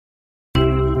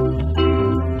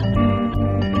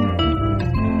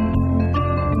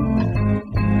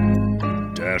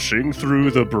Dashing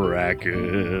through the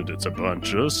bracket, it's a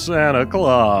bunch of Santa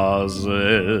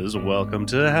Clauses. Welcome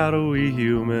to How Do We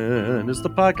Human? It's the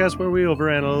podcast where we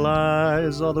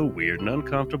overanalyze all the weird and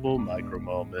uncomfortable micro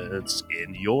moments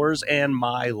in yours and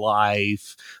my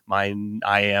life. I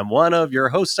am one of your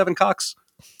hosts, Evan Cox.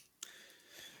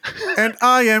 And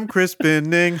I am Chris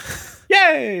Binning.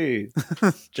 Yay!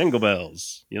 Jingle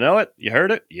bells. You know it? You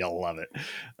heard it? You'll love it.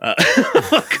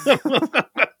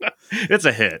 It's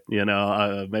a hit, you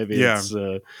know. Maybe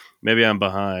I'm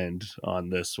behind on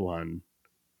this one,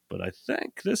 but I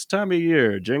think this time of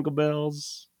year, Jingle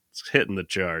Bells, it's hitting the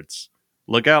charts.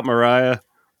 Look out, Mariah.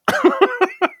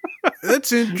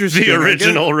 That's interesting. The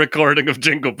original recording of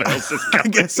Jingle Bells is coming. I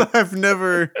guess I've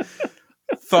never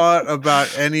thought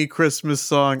about any Christmas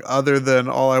song other than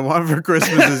All I Want for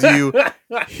Christmas Is You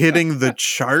hitting the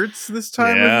charts this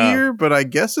time of year, but I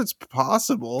guess it's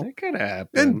possible. It could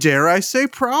happen. And dare I say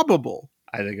probable.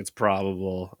 I think it's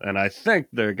probable. And I think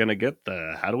they're going to get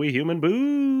the How Do We Human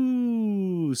boost.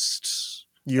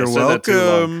 You're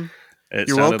welcome.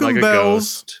 You're welcome, like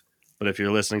bells. Ghost, but if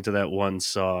you're listening to that one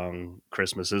song,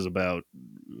 Christmas is about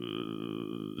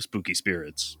spooky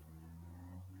spirits.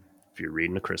 If you're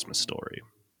reading a Christmas story.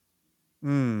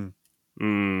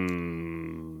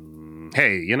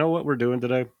 Hey, you know what we're doing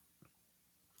today?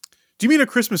 Do you mean A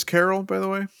Christmas Carol, by the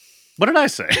way? What did I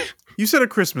say? You said A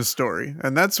Christmas Story,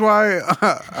 and that's why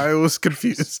I was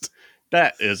confused.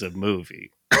 That is a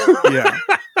movie. Yeah.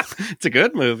 It's a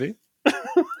good movie.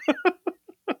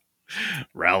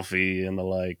 Ralphie and the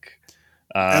like.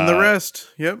 And the rest.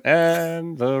 Yep.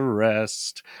 And the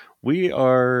rest.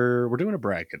 We're doing a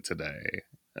bracket today.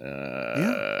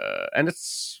 And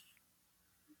it's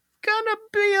gonna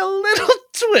be a little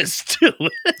twist to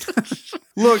it.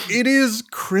 Look, it is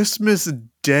Christmas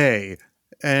Day,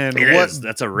 and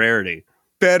that's a rarity.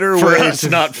 Better for way us,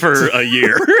 not for a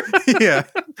year. Yeah,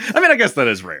 I mean, I guess that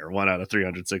is rare. 1 out of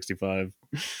 365.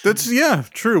 That's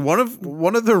true. One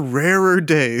of the rarer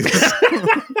days.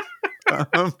 But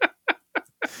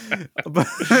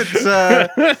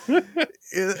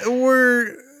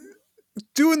we're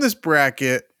doing this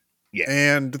bracket. Yeah.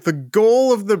 And the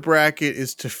goal of the bracket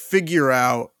is to figure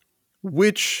out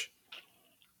which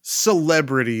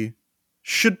celebrity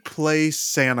should play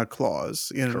Santa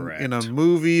Claus in a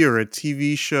movie or a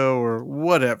TV show or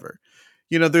whatever.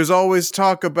 You know, there's always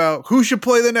talk about who should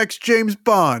play the next James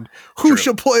Bond, who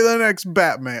should play the next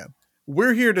Batman.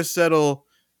 We're here to settle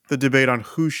the debate on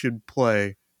who should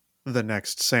play the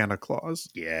next Santa Claus.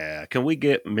 Yeah. Can we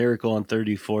get Miracle on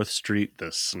 34th Street,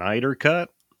 the Snyder cut?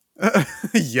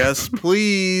 Yes,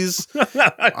 please.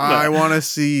 I want to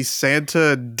see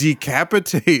Santa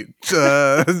decapitate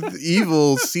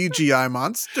evil CGI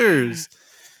monsters.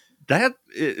 That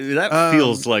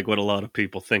feels like what a lot of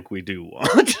people think we do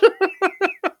want.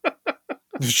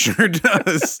 Sure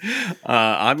does.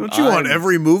 Don't you want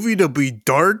every movie to be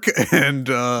dark and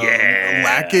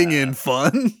lacking in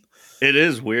fun? It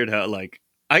is weird how, like,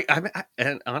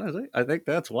 and honestly, I think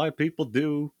that's why people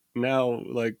do now,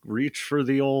 like, reach for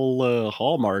the old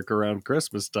Hallmark around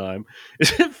Christmas time.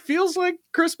 It feels like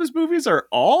Christmas movies are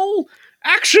all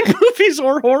action movies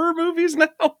or horror movies now.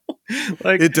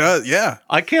 Like, it does, yeah.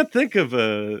 I can't think of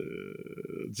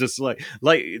just like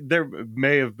there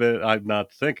may have been, I'm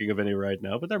not thinking of any right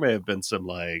now, but there may have been some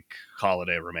like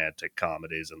holiday romantic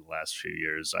comedies in the last few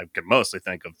years. I can mostly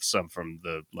think of some from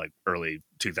the like early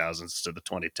 2000s to the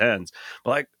 2010s.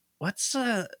 But like, what's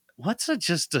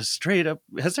just a straight up,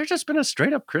 has there just been a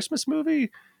straight up Christmas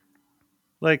movie?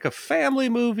 Like a family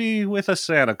movie with a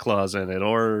Santa Claus in it,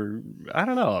 or I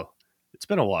don't know. It's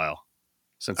been a while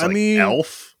since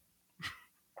Elf.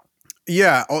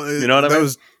 Yeah. You know what I mean? That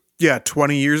was,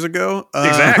 20 years ago.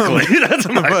 Exactly. That's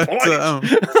my point.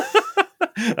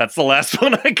 That's the last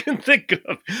one I can think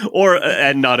of.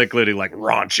 And not including like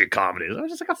raunchy comedies. It's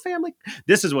just like a family.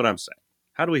 This is what I'm saying.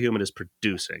 How Do We Human is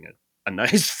producing a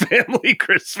nice family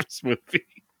Christmas movie.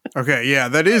 Okay, yeah,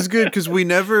 that is good because we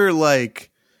never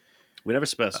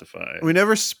specified. We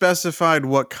never specified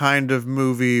what kind of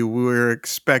movie we were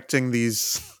expecting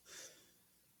these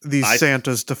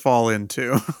Santas to fall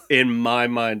into. In my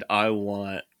mind,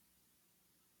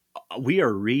 we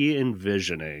are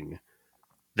re-envisioning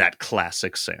that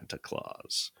classic Santa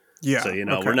Claus. Yeah. So, you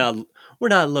know, we're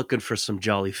not looking for some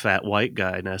jolly fat white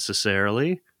guy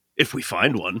necessarily. If we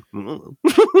find one,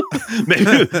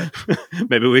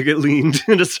 maybe we get leaned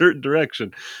in a certain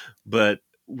direction, but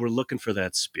we're looking for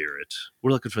that spirit.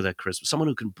 We're looking for that Christmas, someone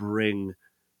who can bring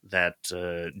that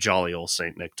jolly old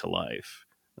Saint Nick to life.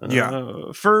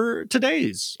 For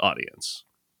today's audience.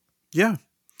 Yeah.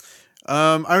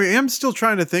 I am still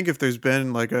trying to think if there's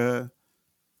been like a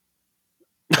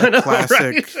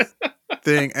classic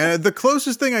thing. And the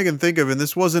closest thing I can think of, and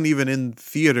this wasn't even in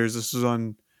theaters, this was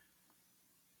on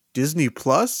Disney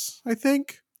Plus, I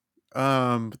think.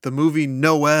 The movie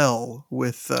Noelle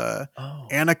with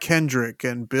Anna Kendrick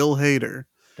and Bill Hader.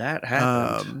 That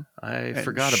happened. I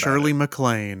forgot about Shirley it.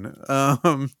 MacLaine.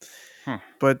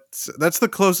 But that's the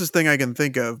closest thing I can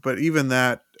think of. But even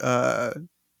that,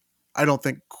 I don't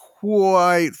think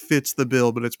quite fits the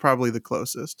bill, but it's probably the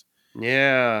closest.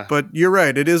 Yeah. But you're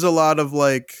right. It is a lot of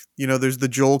like, there's the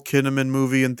Joel Kinnaman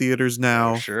movie in theaters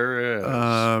now. There sure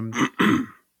is.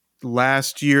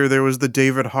 Last year there was the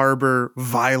David Harbour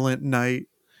Violent Night.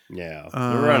 Yeah.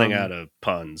 We're running out of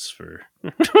puns for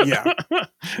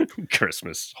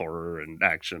Christmas horror and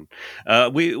action.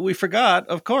 We forgot,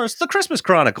 of course, the Christmas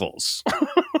Chronicles.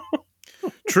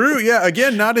 True, yeah.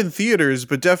 Again, not in theaters,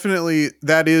 but definitely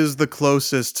that is the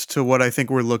closest to what I think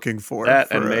we're looking for. That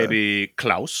and maybe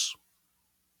Klaus.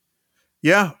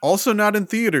 Yeah, also not in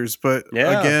theaters, but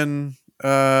again,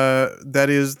 that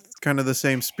is kind of the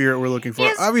same spirit we're looking for.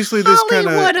 Is obviously, this kind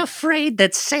of Hollywood afraid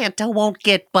that Santa won't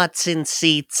get butts in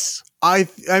seats. I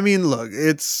mean, look,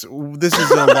 this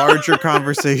is a larger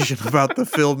conversation about the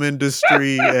film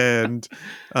industry and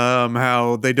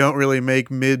how they don't really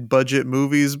make mid-budget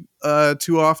movies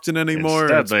too often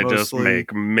anymore. Instead, they just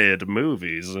make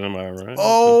mid-movies. Am I right?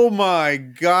 Oh my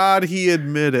God, he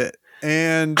admitted it.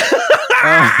 And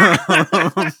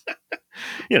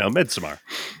Midsommar.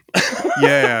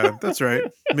 Yeah, that's right.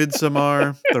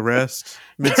 Midsommar, the rest,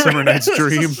 Midsummer Night's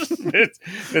Dream,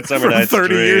 Midsummer Night's 30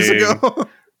 Dream, years ago.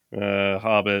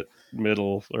 Hobbit,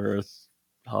 Middle Earth,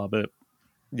 Hobbit.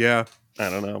 Yeah, I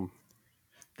don't know.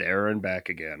 There and back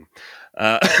again.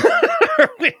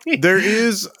 There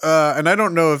is, and I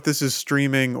don't know if this is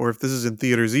streaming or if this is in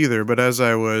theaters either. But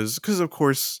because of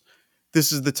course,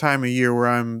 this is the time of year where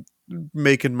I'm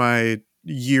making my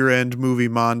year-end movie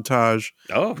montage.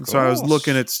 Oh, of course. So I was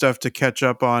looking at stuff to catch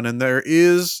up on, and there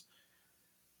is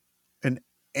an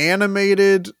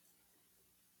animated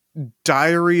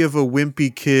Diary of a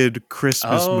Wimpy Kid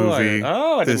Christmas movie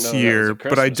this year,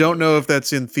 but I don't know if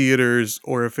that's in theaters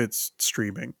or if it's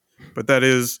streaming. But that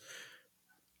is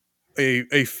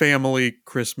a family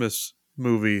Christmas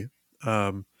movie.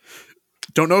 Don't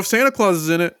know if Santa Claus is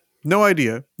in it. No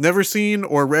idea. Never seen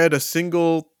or read a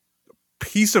single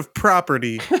piece of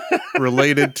property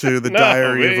related to the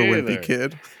Diary of a Wimpy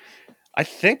Kid. I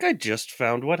think I just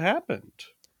found what happened.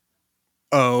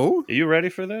 Oh? Are you ready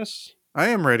for this? I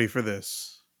am ready for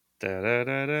this. When did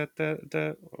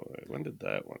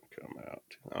that one come out?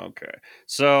 Okay.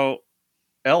 So,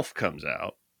 Elf comes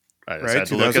out. I just had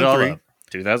to look it all up.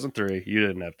 2003. You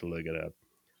didn't have to look it up.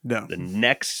 No. The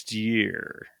next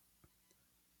year,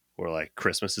 we're like,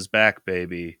 Christmas is back,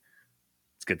 baby.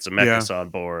 Let's get Zemeckis on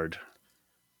board.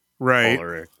 Right.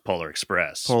 Polar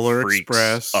Express. Polar freaks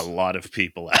Express. A lot of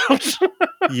people out.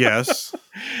 Yes.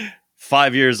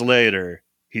 5 years later,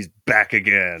 he's back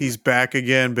again. He's back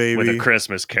again, baby. With A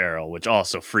Christmas Carol, which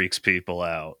also freaks people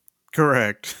out.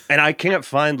 Correct. And I can't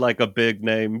find like a big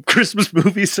name Christmas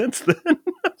movie since then.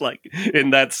 Like in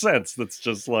that sense, that's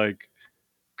just like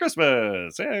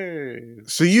Christmas. Hey.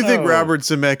 So you think Robert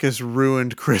Zemeckis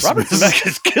ruined Christmas? Robert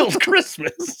Zemeckis killed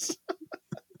Christmas.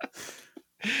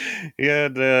 He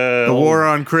had the War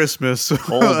on Christmas. Old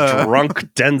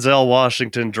drunk Denzel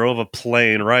Washington drove a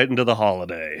plane right into the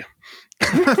holiday.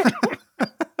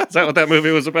 Is that what that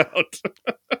movie was about?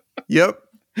 Yep.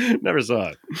 Never saw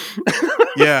it.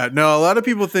 Yeah, no, a lot of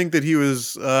people think that he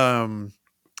was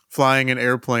flying an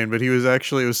airplane, but it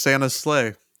was Santa's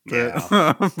sleigh.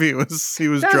 Yeah. he was drunk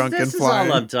and flying. This is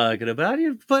all I'm talking about.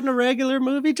 You put in a regular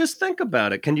movie, just think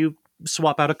about it. Can you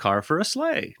swap out a car for a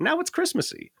sleigh? Now it's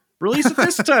Christmassy. Release it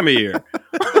this time of year.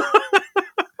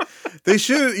 They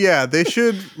should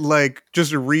like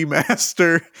just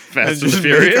remaster Fast and just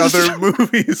make other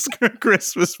movies,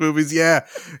 Christmas movies. Yeah,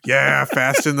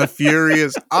 Fast and the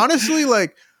Furious. Honestly,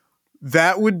 like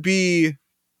that would be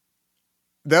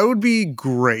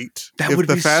great. If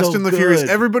the Fast and the Furious,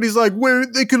 everybody's like, where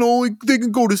they can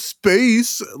go to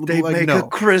space. They like, make no. a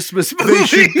Christmas movie. They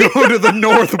should go to the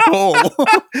North Pole.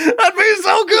 That'd be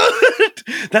so good.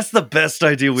 That's the best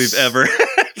idea we've ever had.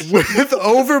 With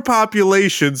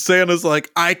overpopulation, Santa's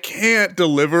like, I can't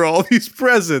deliver all these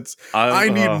presents. I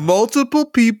need multiple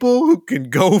people who can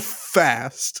go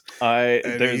fast.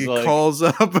 He calls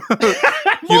up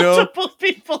multiple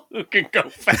people who can go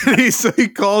fast. He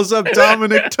calls up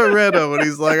Dominic Toretto and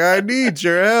he's like, I need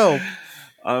your help.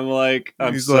 He's so like,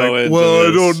 into well,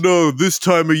 this. I don't know. This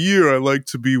time of year, I like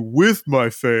to be with my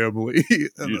family.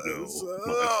 But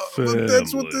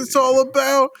that's what it's all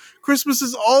about. Christmas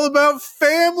is all about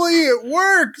family. It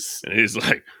works. And he's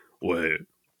like, wait,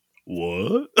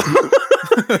 what?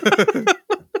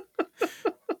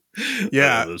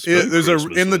 Yeah, there's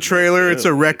in the trailer. It's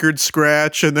a record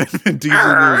scratch, and then Vin Diesel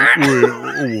goes,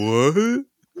 "Wait, what?"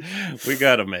 We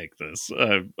gotta make this.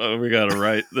 We gotta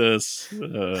write this.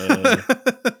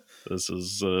 This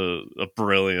is a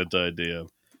brilliant idea.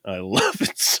 I love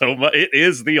it so much. It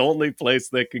is the only place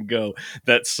they can go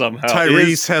that somehow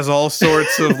Tyrese has all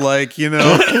sorts of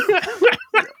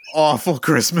awful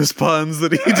Christmas puns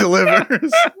that he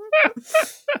delivers.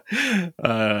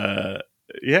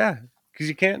 Yeah, because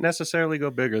you can't necessarily go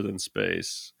bigger than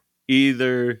space.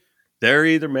 They're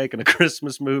either making a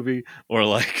Christmas movie or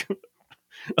like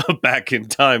a back in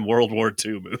time World War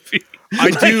II movie.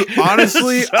 I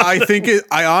honestly think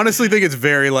it's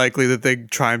very likely that they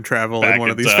time travel in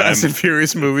one of these Fast and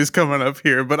Furious movies coming up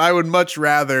here, but I would much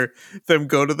rather them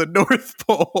go to the North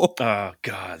Pole. Oh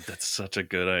God, that's such a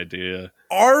good idea.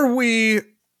 Are we,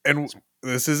 and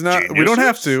this is not, we don't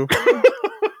have to,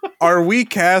 are we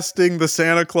casting the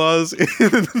Santa Claus in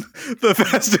the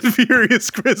Fast and Furious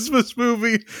Christmas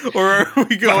movie, or are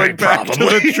we going back to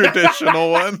the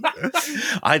traditional one?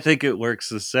 I think it works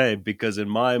the same because in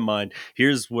my mind,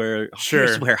 here's where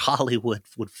Hollywood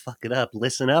would fuck it up.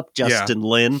 Listen up, Justin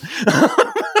Lin.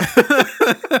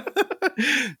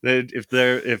 If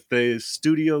the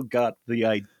studio got the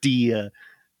idea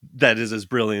that is as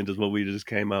brilliant as what we just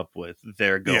came up with,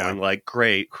 they're going like,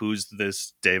 great, who's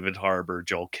this David Harbour,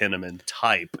 Joel Kinnaman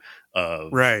type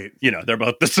of, right? They're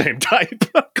both the same type,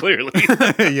 clearly.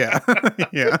 yeah.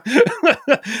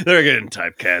 They're getting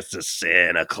typecast as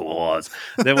Santa Claus.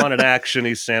 They want an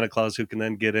actiony Santa Claus who can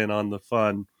then get in on the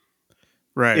fun.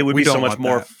 Right. It would be so much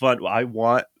more fun.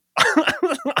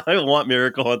 I want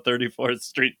Miracle on 34th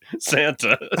Street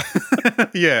Santa.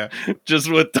 Yeah.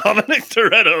 Just with Dominic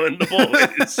Toretto and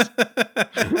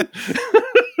the boys.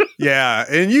 Yeah.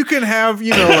 And you can have,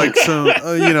 some,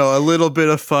 a little bit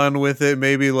of fun with it.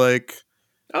 Maybe like,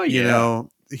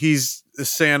 he's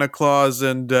Santa Claus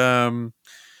and, I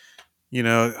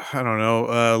don't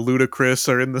know, Ludacris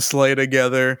are in the sleigh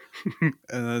together, and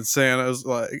then Santa's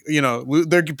like,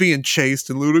 they're being chased,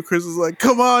 and Ludacris is like,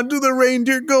 come on, do the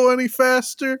reindeer go any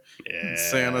faster? Yeah. And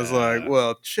Santa's like,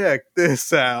 well, check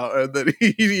this out, and then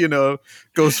he,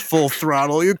 goes full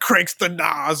throttle, he cranks the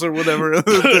NOS or whatever,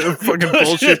 the fucking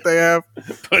bullshit they have.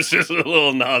 Pushes a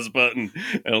little NOS button,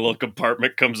 and a little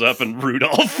compartment comes up, and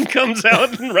Rudolph comes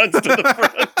out and runs to the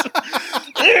front.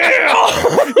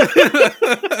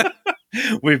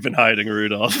 We've been hiding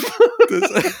Rudolph.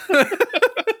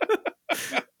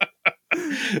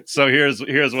 So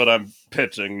here's what I'm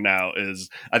pitching now is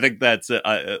I think that's it.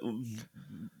 I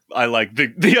like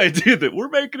the idea that we're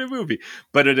making a movie,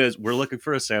 but we're looking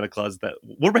for a Santa Claus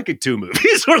we're making two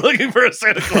movies. We're looking for a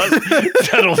Santa Claus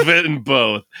that'll fit in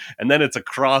both, and then it's a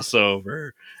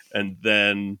crossover, and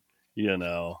then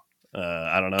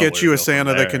I don't know. Get you a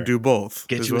Santa that can do both.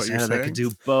 Get you a Santa that can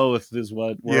do both is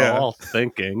what we're all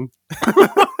thinking.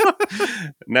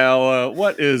 Now,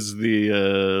 what is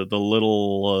the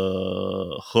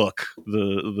little hook?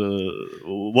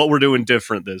 What we're doing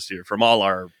different this year from all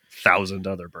our 1,000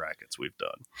 other brackets we've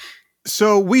done?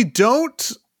 So we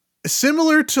don't.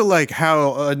 Similar to like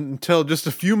how until just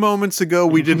a few moments ago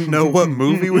we didn't know what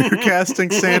movie we were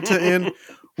casting Santa in.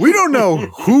 We don't know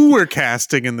who we're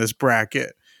casting in this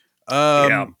bracket.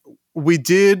 We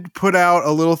did put out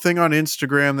a little thing on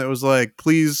Instagram that was like,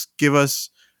 please give us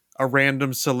a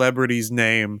random celebrity's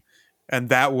name, and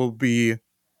that will be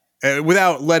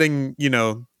without letting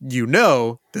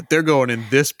that they're going in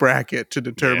this bracket to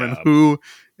determine who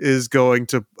is going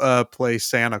to play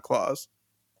Santa Claus.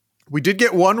 We did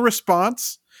get one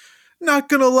response. Not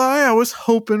gonna lie, I was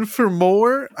hoping for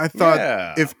more. I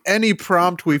thought if any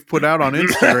prompt we've put out on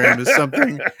Instagram is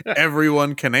something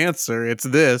everyone can answer, it's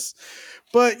this.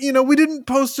 But, we didn't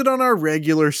post it on our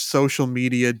regular social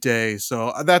media day,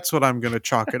 so that's what I'm going to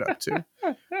chalk it up to.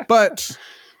 But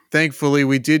thankfully,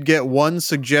 we did get one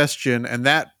suggestion, and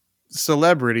that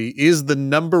celebrity is the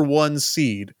number one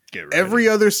seed. Every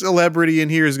other celebrity in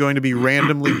here is going to be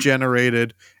randomly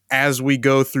generated as we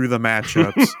go through the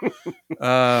matchups.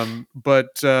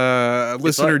 But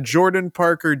listener Jordan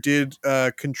Parker did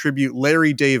contribute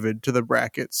Larry David to the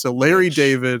bracket. So Larry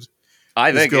David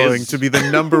is going to be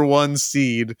the number one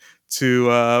seed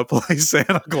to play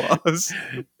Santa Claus.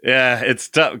 Yeah, it's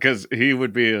tough because he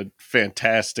would be a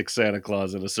fantastic Santa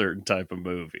Claus in a certain type of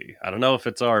movie. I don't know if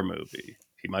it's our movie.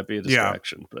 He might be a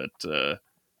distraction, but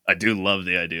I do love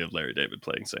the idea of Larry David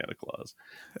playing Santa Claus.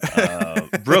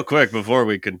 Real quick before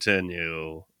we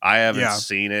continue, I haven't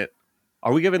seen it.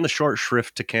 Are we giving the short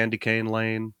shrift to Candy Cane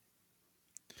Lane?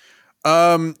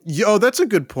 That's a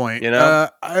good point. You know,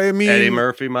 I mean, Eddie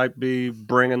Murphy might be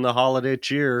bringing the holiday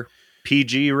cheer.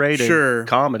 PG rated sure.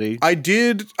 comedy. I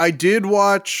did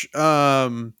watch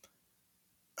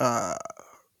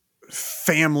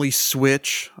Family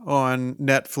Switch on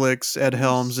Netflix. Ed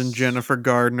Helms and Jennifer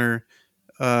Gardner,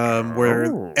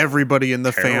 where everybody in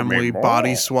the family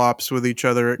body swaps with each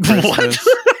other at Christmas.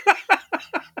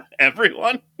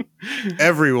 Everyone.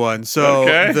 So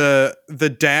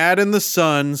the dad and the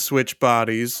son switch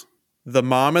bodies, the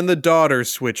mom and the daughter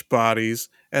switch bodies,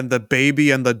 and the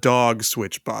baby and the dog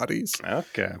switch bodies.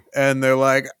 Okay. And they're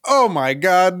like, oh my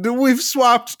God, we've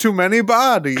swapped too many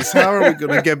bodies. How are we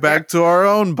going to get back to our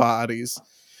own bodies?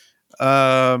 It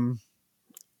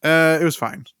was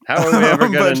fine. How are we ever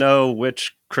going to know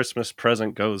which Christmas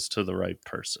present goes to the right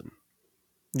person?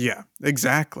 Yeah,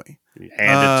 exactly. You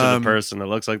hand it to the person that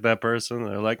looks like that person.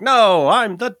 They're like, no,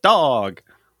 I'm the dog.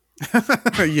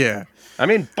 Yeah. I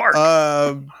mean, bark.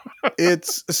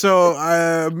 It's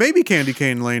so maybe Candy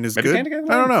Cane Lane is good. I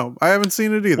don't know. I haven't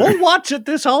seen it either. We'll watch it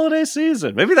this holiday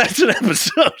season. Maybe that's an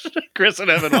episode. Chris and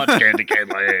Evan watch Candy Cane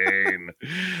Lane.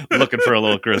 Looking for a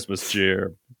little Christmas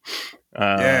cheer.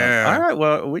 Yeah. All right.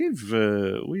 Well, we've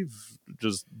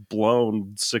just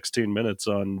blown 16 minutes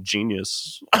on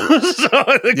Genius. So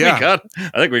I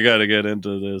think we got to get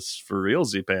into this for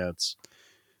realsy pants.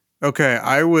 Okay,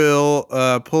 I will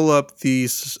pull up the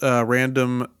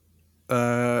random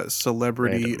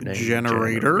celebrity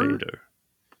generator.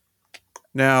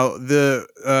 Now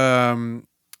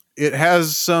it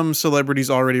has some celebrities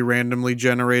already randomly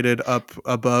generated up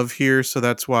above here, so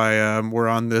that's why we're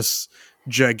on this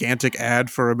gigantic ad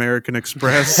for American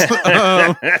Express.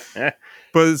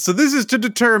 But so this is to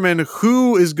determine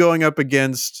who is going up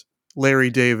against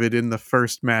Larry David in the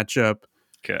first matchup.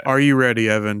 Okay. Are you ready,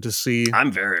 Evan, to see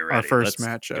I'm very ready. Our first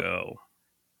Let's matchup? Go.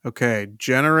 Okay,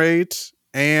 generate.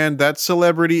 And that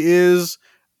celebrity is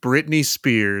Britney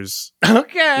Spears.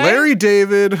 Okay. Larry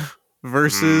David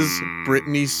versus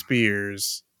Britney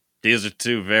Spears. These are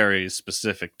two very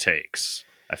specific takes.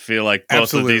 I feel like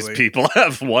both of these people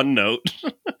have one note.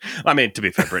 I mean, to be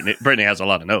fair, Britney has a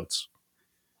lot of notes.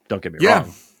 Don't get me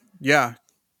wrong. Yeah,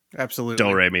 absolutely.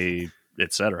 Do, re, mi,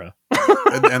 etc.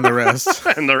 and the rest.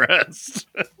 And the rest.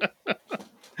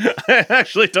 I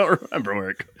actually don't remember where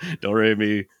it goes. Do, re,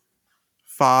 mi.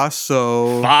 Fa,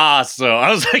 so. Fa, so.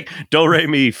 I was like, do, re,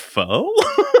 mi, fo?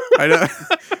 I know.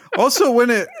 Also, when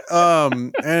it,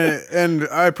 and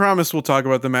I promise we'll talk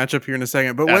about the matchup here in a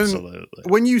second, but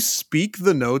when you speak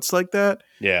the notes like that.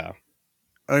 Yeah.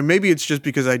 I mean, maybe it's just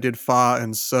because I did fa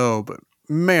and so, but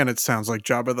man, it sounds like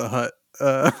Jabba the Hutt.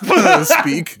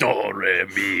 Speak. Do, re,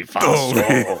 mi, fa,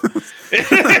 so.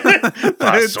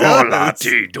 Fa, sol, la,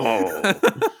 ti, do.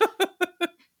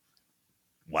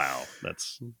 Wow,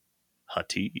 that's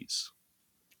Huttese.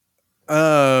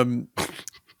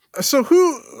 So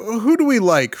who do we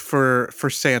like for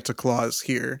Santa Claus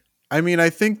here? I mean, I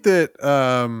think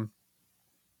that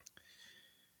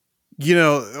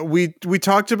we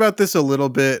talked about this a little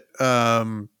bit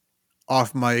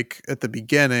off mic at the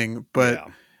beginning, but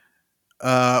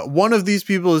one of these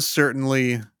people is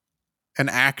certainly an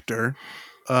actor.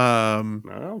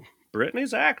 Well,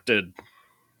 Britney's acted.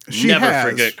 She Never has.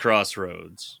 forget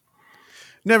Crossroads.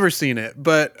 Never seen it,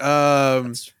 but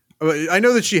I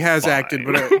know that she has acted,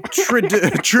 but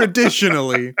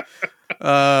traditionally,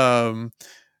 one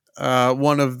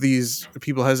of these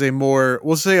people has a more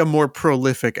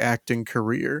prolific acting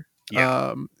career.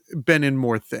 Yeah. Been in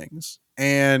more things,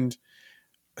 and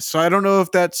so I don't know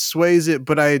if that sways it,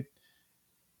 but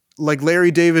Larry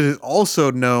David is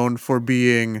also known for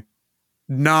being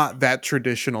not that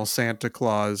traditional Santa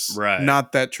Claus, right?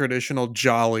 Not that traditional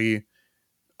jolly,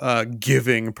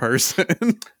 giving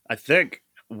person. I think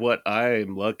what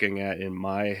I'm looking at in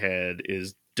my head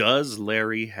is, does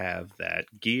Larry have that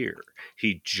gear?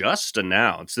 He just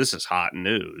announced, this is hot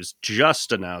news,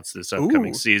 this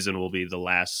upcoming season will be the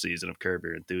last season of Curb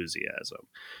Your Enthusiasm.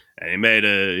 And he made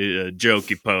a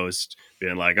jokey post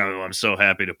being like, oh, I'm so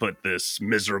happy to put this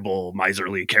miserable,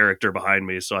 miserly character behind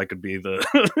me so I could be the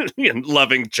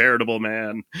loving, charitable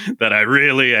man that I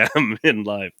really am in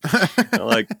life.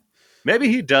 Like, maybe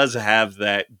he does have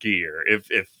that gear. If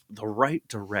the right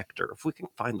director, if we can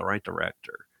find the right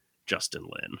director, Justin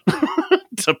Lin,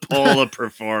 to pull a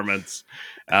performance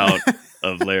out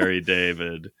of Larry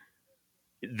David,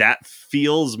 that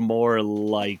feels more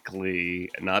likely,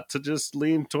 not to just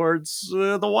lean towards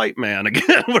the white man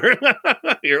again.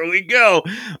 Here we go.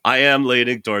 I am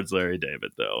leaning towards Larry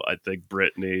David, though. I think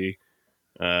Britney's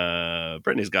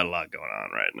got a lot going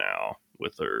on right now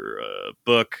with her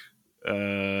book.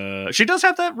 She does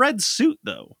have that red suit,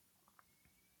 though.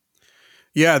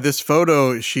 Yeah, this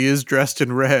photo, she is dressed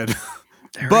in red.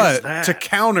 But to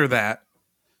counter that,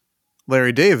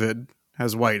 Larry David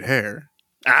has white hair.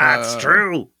 It's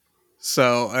true.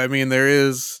 So, I mean, there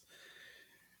is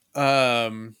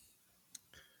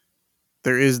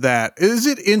that. Is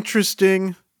it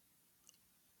interesting,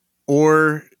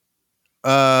 or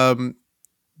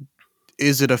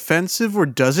is it offensive, or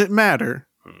does it matter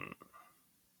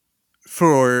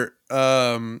for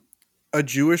a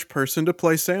Jewish person to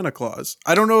play Santa Claus?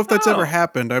 I don't know if that's ever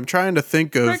happened. I'm trying to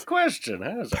think of great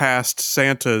question. Past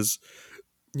Santas,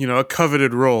 a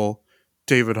coveted role.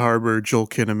 David Harbour, Joel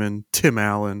Kinnaman, Tim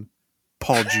Allen,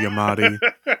 Paul Giamatti,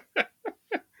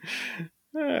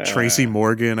 Tracy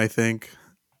Morgan, I think.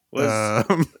 Yeah.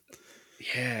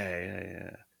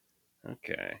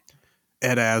 Okay.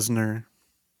 Ed Asner.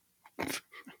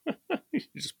 You're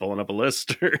just pulling up a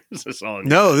list, or is this all?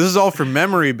 No, this is all from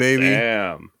memory, baby.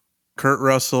 Damn. Kurt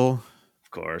Russell,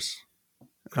 of course.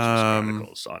 Christmas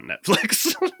Chronicles on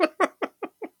Netflix.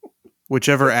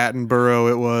 Whichever Attenborough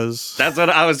it was. That's what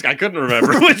I couldn't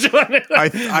remember which one.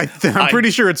 I'm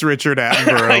pretty sure it's Richard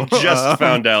Attenborough. I just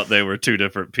found out they were two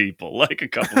different people, like a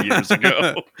couple years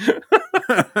ago.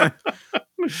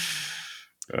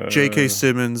 J.K.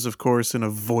 Simmons, of course, in a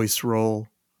voice role.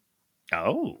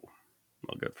 Oh,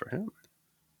 well, good for him.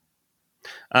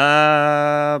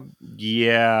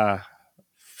 Yeah.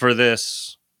 For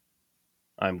this,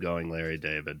 I'm going Larry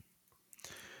David.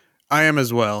 I am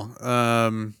as well.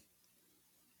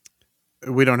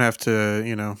 We don't have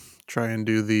to, try and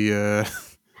do the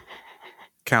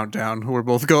countdown. We're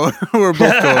both going. We're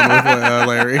both going with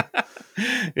Larry.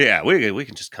 Yeah, we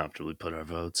can just comfortably put our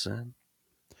votes in.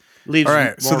 Leaves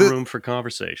more room for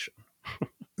conversation.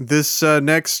 This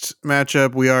next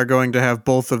matchup, we are going to have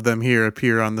both of them here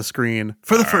appear on the screen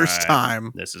for the first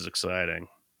time. This is exciting.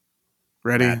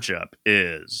 Ready? Matchup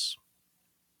is.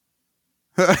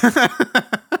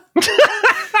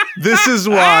 This is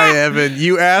why, Evan,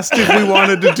 you asked if we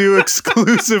wanted to do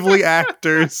exclusively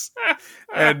actors.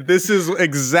 And this is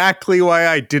exactly why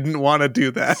I didn't want to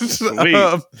do that. Sweet.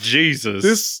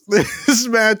 Jesus. This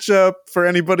matchup, for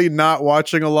anybody not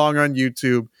watching along on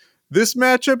YouTube, this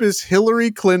matchup is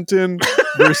Hillary Clinton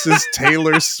versus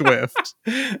Taylor Swift.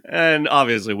 And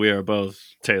obviously we are both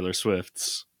Taylor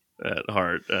Swifts at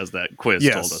heart, as that quiz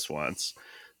told us once.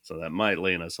 So that might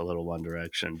lean us a little one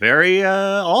direction.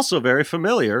 Also very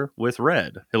familiar with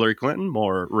red. Hillary Clinton,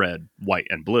 more red, white,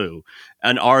 and blue.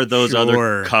 And are those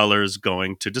other colors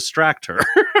going to distract her?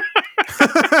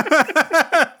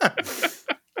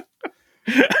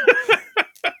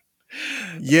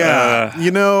 Yeah.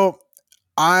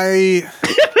 I...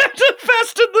 the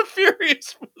Fast and the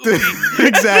Furious movie.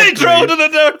 Exactly. They drove to the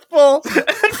North Pole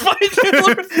and find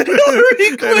Hillary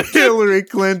Clinton. And Hillary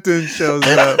Clinton shows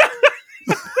up.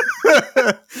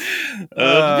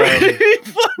 Pretty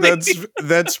funny.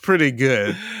 That's pretty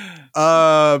good.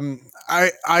 I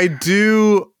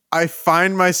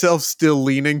find myself still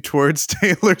leaning towards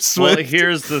Taylor Swift. Well,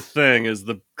 here's the thing: is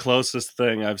the closest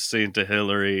thing I've seen to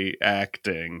Hillary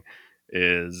acting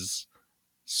is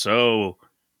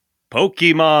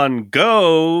Pokemon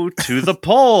Go to the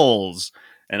polls,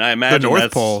 and I imagine the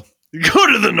North Pole.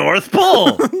 Go to the North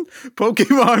Pole.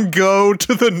 Pokemon Go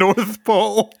to the North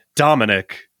Pole.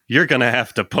 Dominic, you're going to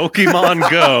have to Pokemon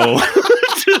Go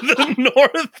to the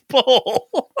North Pole.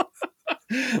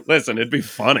 Listen, it'd be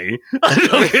funny.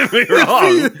 Don't get me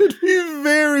wrong. It'd be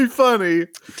very funny.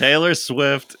 Taylor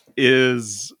Swift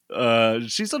is,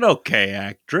 she's an okay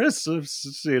actress. I've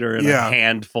seen her in a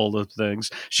handful of things.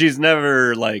 She's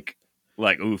never like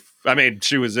oof. I mean,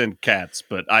 she was in Cats,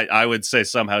 but I would say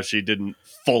somehow she didn't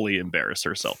fully embarrass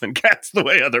herself in Cats the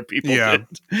way other people did.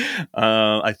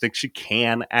 I think she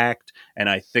can act, and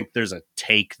I think there's a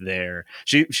take there.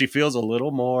 She feels a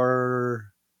little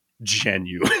more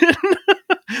genuine,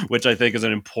 which I think is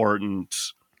an important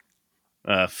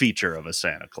feature of a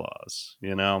Santa Claus,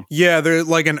 Yeah, there's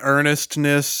like an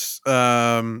earnestness.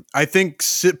 I think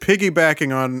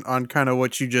piggybacking on kind of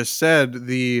what you just said,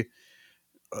 the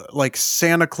like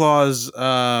Santa Claus,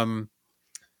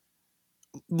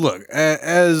 look,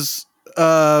 as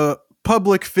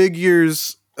public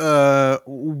figures,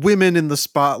 women in the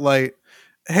spotlight,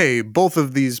 hey, both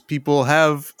of these people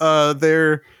have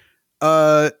their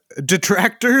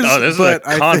detractors. Oh, this is a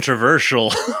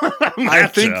controversial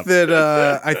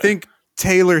I think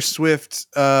Taylor Swift,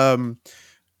 number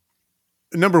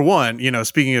one,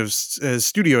 speaking of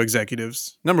studio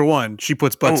executives, number one, she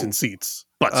puts butts in seats.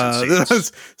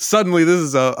 Suddenly, this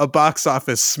is a box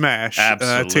office smash.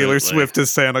 Taylor Swift as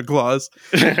Santa Claus.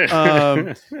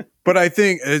 But I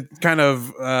think kind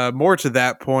of more to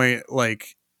that point,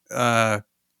 like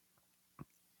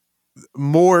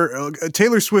more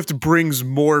Taylor Swift brings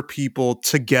more people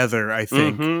together, I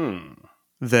think,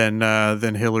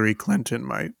 than Hillary Clinton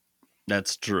might.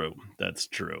 That's true. That's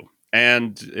true.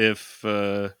 And if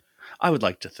I would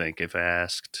like to think if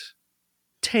asked,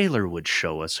 Taylor would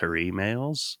show us her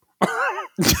emails.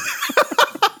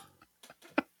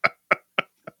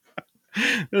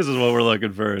 This is what we're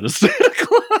looking for in a Santa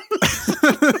Claus.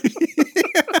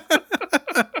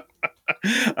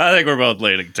 I think we're both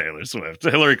leaning Taylor Swift.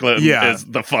 Hillary Clinton is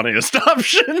the funniest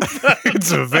option.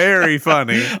 It's very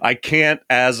funny. I can't,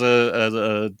 as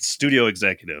a studio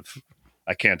executive,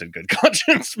 I can't in good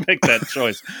conscience make that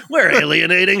choice. We're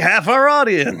alienating half our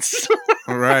audience.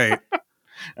 Right.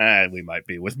 We might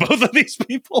be with both of these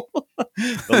people.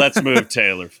 But let's move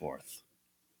Taylor forth.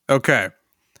 Okay.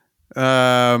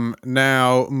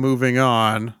 Now moving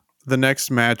on, the next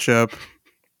matchup.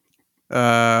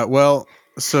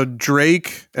 So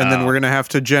Drake, and then we're gonna have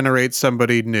to generate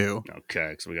somebody new.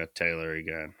 Okay, so we got Taylor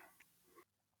again.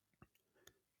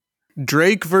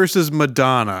 Drake versus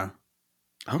Madonna.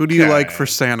 Okay. Who do you like for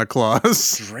Santa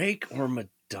Claus? Drake or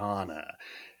Madonna?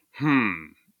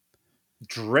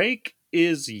 Drake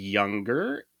is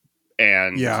younger,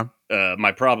 and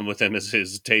my problem with him is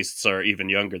his tastes are even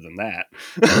younger than that.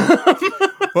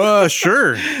 Well,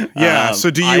 sure. Yeah. So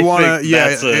do you want to?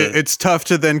 Yeah, it's tough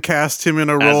to then cast him in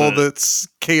a role that's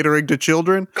catering to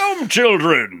children. Come,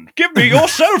 children, give me your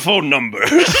cell phone numbers.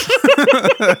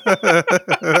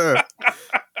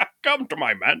 Come to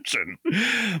my mansion.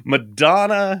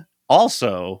 Madonna.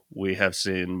 Also, we have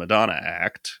seen Madonna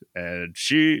act, and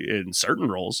she, in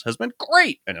certain roles, has been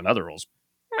great, and in other roles,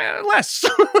 less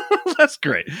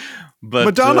great. But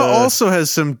Madonna also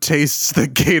has some tastes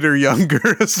that cater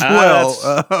younger as well.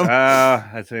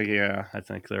 I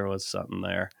think there was something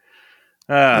there.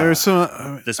 There's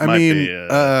some.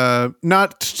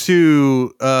 Not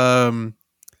to.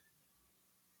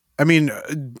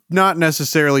 Not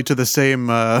necessarily to the same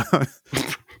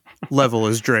level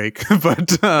as Drake,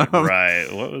 but right.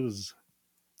 What was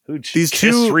these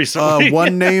two recently?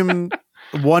 one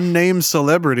name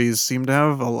celebrities seem to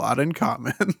have a lot in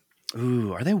common.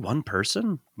 Ooh, are they one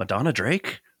person? Madonna,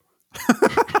 Drake?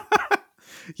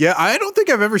 Yeah, I don't think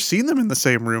I've ever seen them in the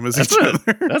same room as each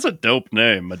other. That's a dope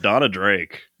name, Madonna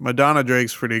Drake. Madonna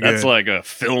Drake's pretty good. That's like a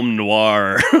film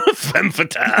noir femme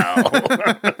fatale.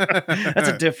 That's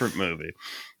a different movie.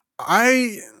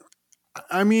 I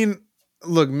mean,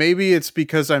 look, maybe it's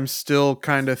because I'm still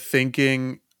kind of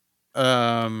thinking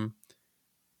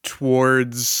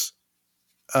towards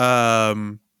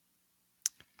that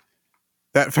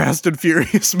Fast and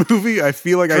Furious movie. I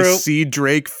feel like I see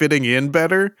Drake fitting in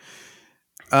better.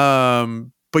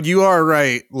 But you are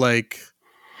right, like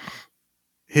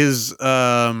his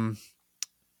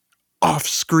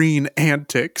off-screen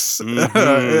antics,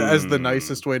 as the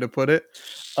nicest way to put it,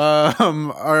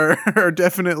 are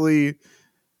definitely.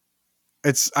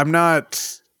 I'm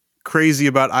not crazy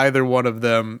about either one of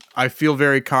them. I feel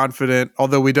very confident,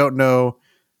 although we don't know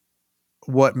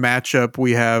what matchup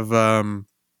we have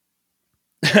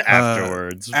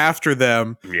afterwards after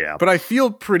them. Yeah, but I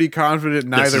feel pretty confident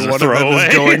neither one of them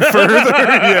is going further.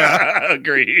 Yeah,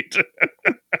 agreed.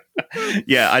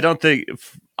 Yeah, I don't think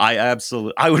I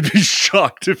would be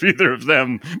shocked if either of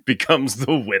them becomes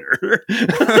the winner.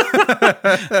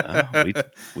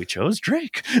 We chose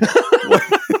Drake.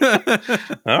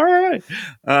 All right.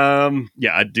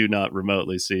 Yeah, I do not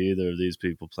remotely see either of these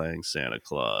people playing Santa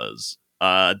Claus.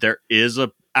 There is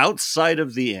outside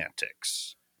of the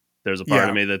antics, there's a part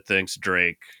of me that thinks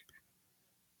Drake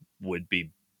would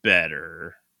be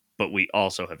better, but we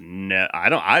also have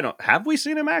have we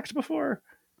seen him act before?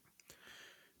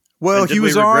 Well, he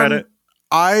was on it?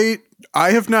 I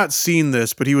have not seen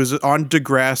this, but he was on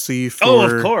Degrassi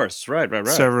for of course. Right.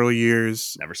 several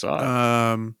years. Never saw it.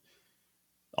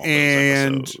 All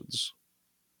and episodes.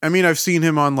 I mean, I've seen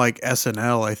him on like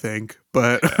SNL, I think,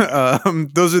 but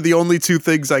those are the only two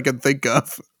things I can think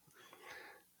of.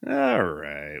 All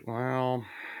right. Well,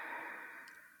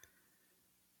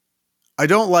 I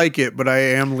don't like it, but I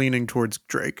am leaning towards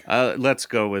Drake. Let's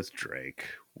go with Drake.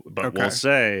 But we'll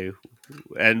say,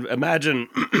 and imagine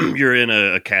you're in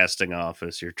a casting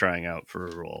office, you're trying out for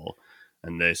a role,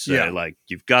 and they say, like,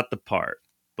 you've got the part,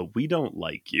 but we don't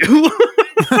like you.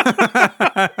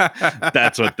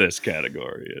 That's what this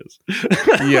category is.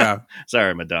 Yeah.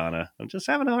 Sorry, Madonna. I'm just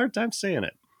having a hard time seeing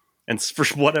it. And for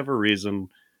whatever reason,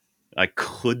 I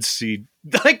could see,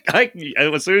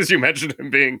 as soon as you mentioned him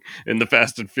being in the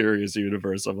Fast and Furious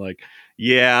universe, I'm like,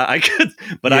 yeah, I could,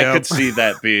 but I could see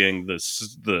that being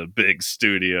the big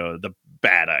studio. The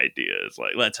bad idea is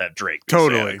like, let's have Drake be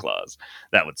Santa Claus.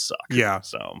 That would suck. Yeah.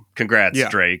 So congrats,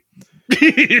 Drake.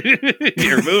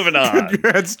 You're moving on.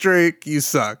 Congrats, Drake. You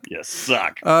suck. You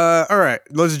suck. All right.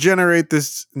 Let's generate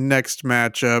this next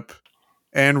matchup.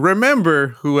 And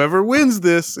remember, whoever wins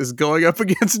this is going up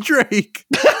against Drake.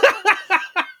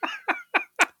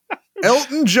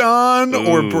 Elton John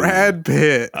or Brad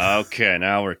Pitt? Okay,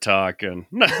 now we're talking.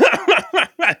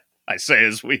 I say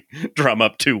as we drum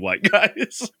up 2 white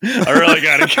guys. I really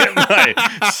got to get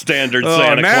my standard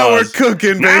Santa now Claus. We're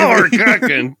cooking, baby. Now we're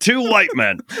cooking. 2 white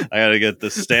men. I got to get the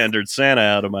standard Santa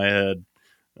out of my head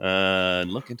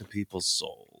and look into people's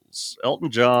souls.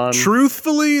 Elton John.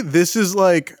 Truthfully, this is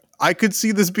like, I could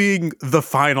see this being the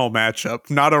final matchup,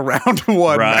 not a round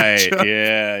 1 matchup.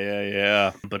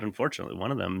 Yeah. But unfortunately,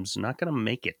 one of them's not going to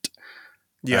make it.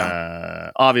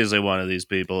 Yeah. Obviously, one of these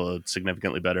people a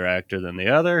significantly better actor than the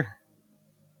other.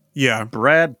 Yeah.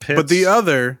 Brad Pitt. But the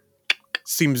other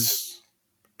seems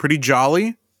pretty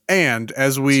jolly. And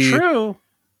as we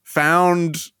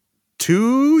found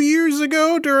 2 years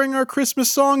ago during our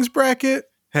Christmas songs bracket,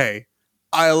 hey,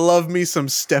 I love me some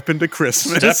Step Into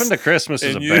Christmas. Step Into Christmas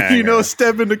is a banger. You know,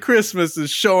 Step Into Christmas is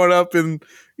showing up in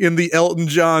the Elton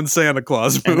John Santa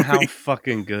Claus movie. And how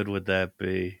fucking good would that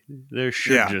be? There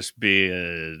should just be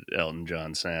a Elton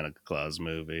John Santa Claus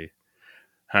movie.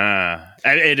 And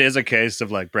it is a case of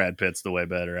like Brad Pitt's the way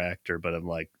better actor, but I'm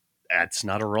like, that's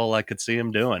not a role I could see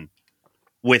him doing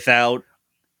without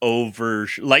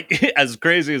like as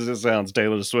crazy as it sounds,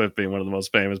 Taylor Swift being one of the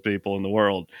most famous people in the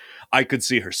world, I could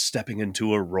see her stepping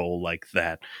into a role like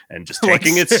that and just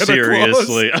taking it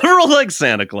seriously. A role like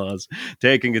Santa Claus,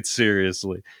 taking it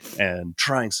seriously and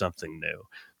trying something new.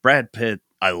 Brad Pitt,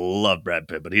 I love Brad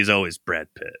Pitt, but he's always Brad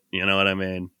Pitt. You know what I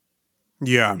mean?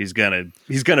 Yeah. He's gonna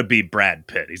be Brad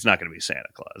Pitt. He's not gonna be Santa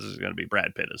Claus. He's gonna be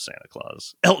Brad Pitt as Santa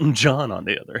Claus. Elton John, on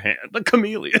the other hand, the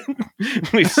chameleon.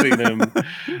 We've seen him.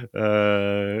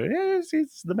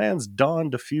 The man's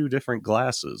donned a few different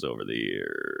glasses over the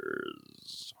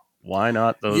years. Why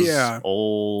not those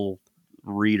old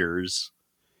readers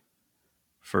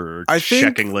for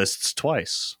checking lists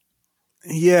twice?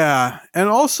 Yeah. And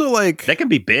also, like, they can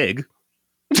be big.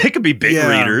 They could be big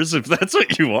readers if that's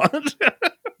what you want.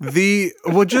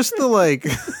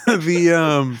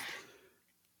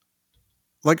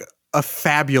 Like a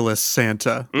fabulous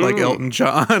Santa, like Elton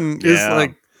John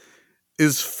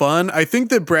is fun. I think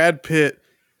that Brad Pitt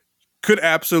could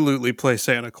absolutely play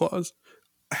Santa Claus.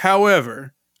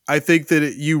 However, I think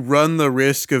that you run the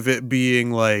risk of it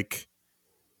being like,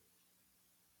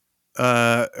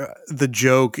 the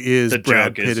joke is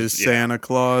Brad Pitt is Santa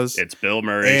Claus. It's Bill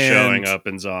Murray showing up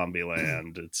in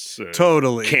Zombieland. It's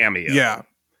totally cameo. Yeah.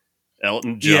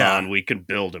 Elton John, we can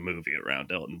build a movie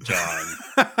around Elton John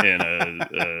in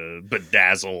a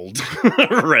bedazzled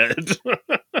red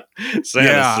Santa suit.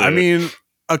 I mean,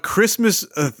 a Christmas,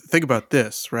 think about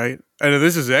this, right? I know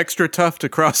this is extra tough to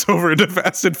cross over into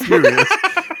Fast and Furious,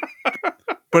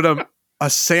 but a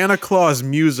Santa Claus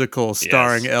musical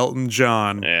starring Elton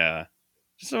John. Yeah.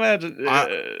 Just imagine.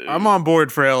 I'm on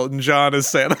board for Elton John as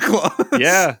Santa Claus.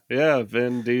 Yeah.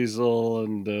 Vin Diesel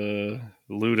and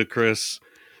Ludacris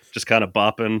just kind of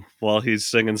bopping while he's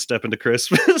singing Step Into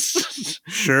Christmas.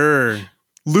 Sure. A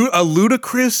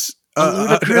Ludacris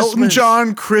Elton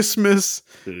John Christmas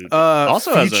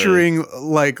also featuring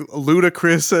like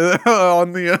Ludacris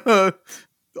on the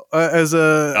as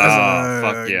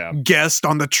a guest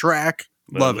on the track.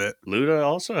 Love it. Luda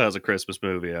also has a Christmas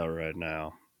movie out right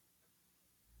now.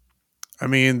 I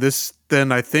mean,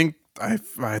 I think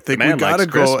we gotta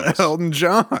go Elton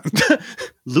John.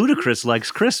 Ludacris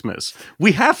likes Christmas.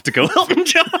 We have to go Elton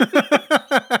John.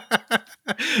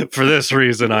 For this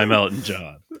reason, I'm Elton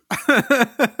John.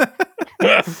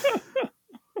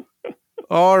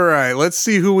 All right, let's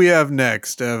see who we have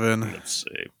next, Evan. Let's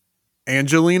see.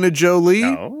 Angelina Jolie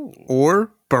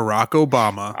or Barack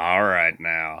Obama. All right,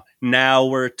 now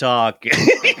we're talking.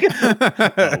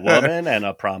 A woman and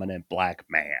a prominent black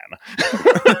man.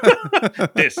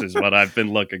 This is what I've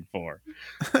been looking for.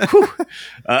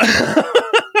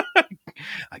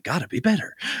 I gotta be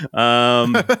better. I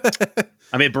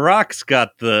mean, Barack's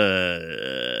got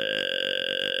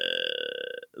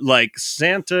like,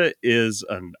 Santa is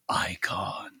an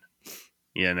icon.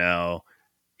 You know,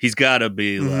 he's got to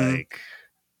be like,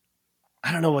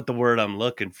 I don't know what the word I'm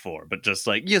looking for, but just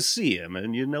like, you see him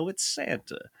and you know it's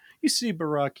Santa. You see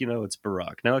Barack, you know it's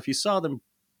Barack. Now, if you saw them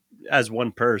as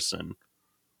one person,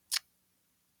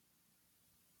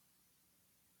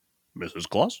 Mrs.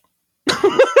 Claus?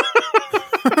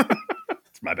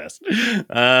 It's my best.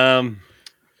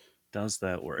 Does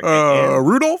that work?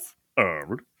 Rudolph?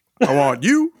 I want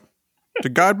you to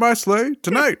guide my sleigh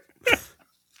tonight.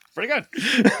 Pretty good.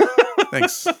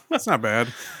 Thanks. It's not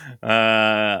bad.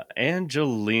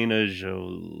 Angelina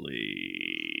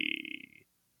Jolie.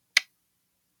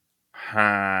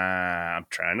 I'm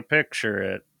trying to picture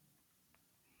it,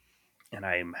 and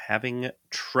I'm having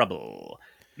trouble.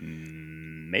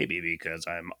 Maybe because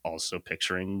I'm also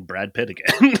picturing Brad Pitt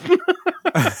again.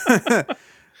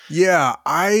 Yeah,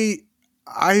 I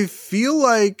feel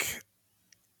like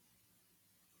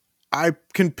I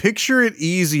can picture it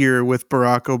easier with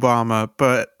Barack Obama,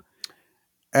 but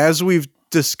as we've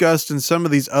discussed in some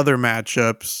of these other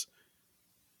matchups,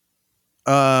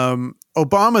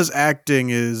 Obama's acting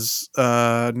is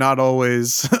not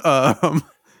always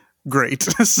great.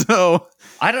 So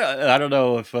I don't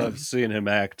know if I've seen him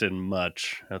act in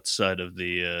much outside of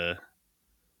the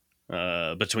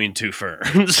Between Two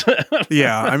Ferns.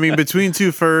 yeah, I mean, Between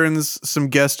Two Ferns, some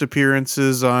guest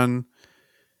appearances on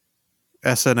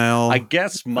SNL. I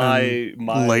guess my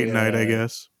late night, I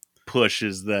guess. push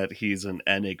is that he's an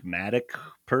enigmatic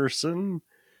person.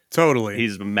 Totally.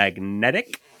 He's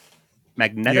magnetic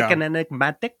and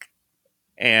enigmatic.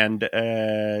 And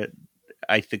I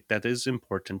think that is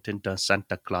important in the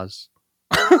Santa Claus.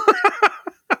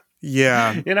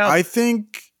 Yeah. You know? I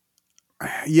think,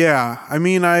 yeah, I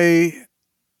mean, I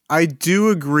do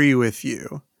agree with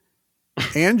you.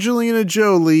 Angelina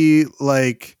Jolie,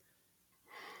 like,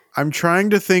 I'm trying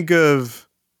to think of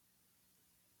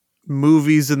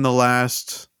movies in the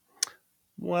last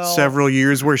several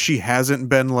years where she hasn't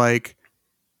been like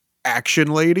action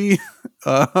lady.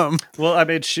 Well, I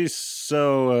mean, she's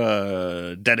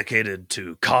so dedicated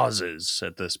to causes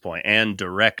at this point and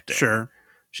directing. Sure.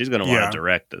 She's going to want to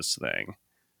direct this thing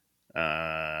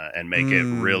and make it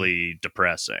really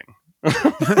depressing.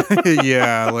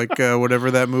 Yeah, like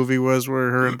whatever that movie was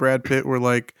where her and Brad Pitt were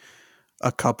like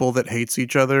a couple that hates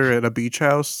each other at a beach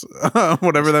house.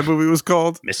 Whatever that movie was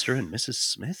called. Mr. and Mrs.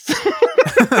 Smith?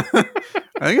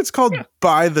 I think it's called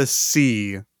By the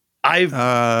Sea.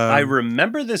 I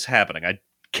remember this happening. I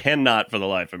cannot for the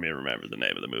life of me remember the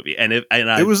name of the movie. And it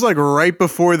was like right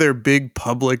before their big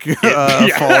public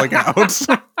falling out.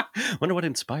 Wonder what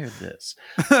inspired this.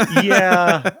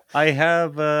 Yeah, I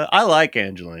have. I like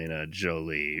Angelina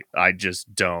Jolie. I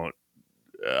just don't.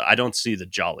 I don't see the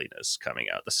jolliness coming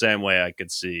out the same way I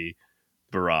could see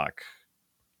Barack.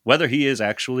 Whether he is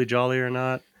actually jolly or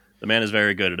not, the man is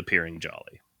very good at appearing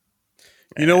jolly.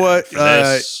 You know what?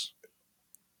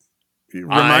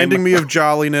 Reminding me of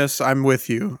jolliness, I'm with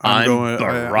you. I'm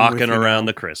barocking around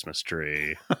the Christmas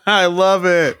tree. I love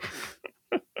it.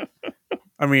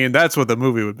 I mean, that's what the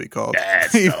movie would be called.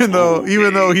 Even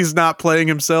though he's not playing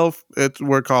himself,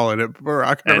 we're calling it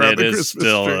barocking around the Christmas tree.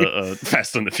 And it is still a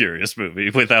Fast and the Furious movie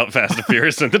without Fast and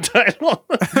Furious in the title.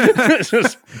 It's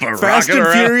just Fast and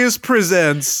Furious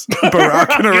presents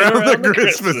barocking around the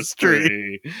Christmas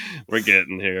tree. We're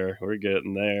getting here. We're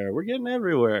getting there. We're getting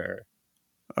everywhere.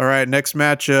 All right, next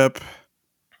matchup: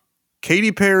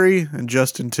 Katy Perry and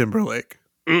Justin Timberlake.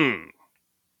 Okay.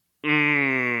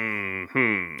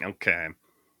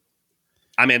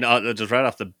 I mean, just right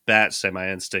off the bat, say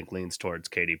my instinct leans towards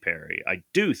Katy Perry. I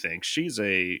do think she's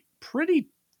a pretty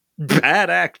bad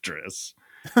actress.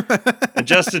 And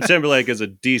Justin Timberlake is a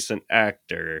decent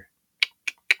actor.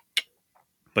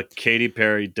 But Katy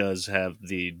Perry does have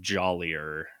the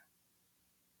jollier,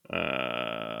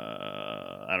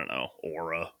 I don't know,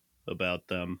 aura about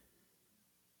them.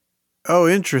 Oh,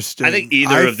 interesting. I think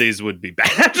either of these would be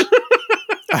bad.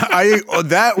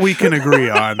 That we can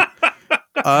agree on.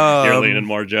 You're leaning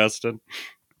more Justin?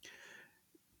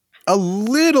 A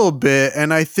little bit,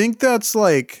 and I think that's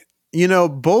like,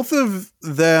 both of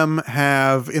them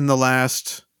have in the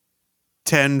last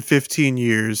 10, 15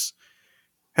 years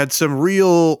had some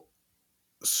real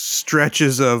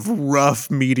stretches of rough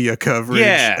media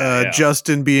coverage.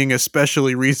 Justin being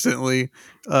especially recently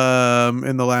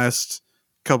in the last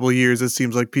couple of years, it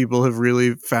seems like people have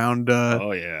really found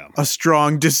a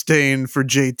strong disdain for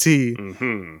JT.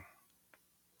 Mm-hmm.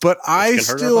 But I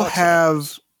still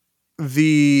have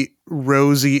the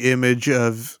rosy image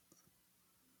of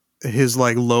his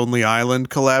like Lonely Island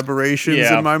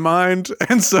collaborations in my mind.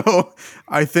 And so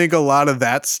I think a lot of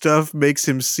that stuff makes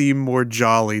him seem more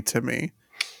jolly to me.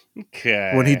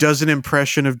 Okay. When he does an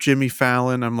impression of Jimmy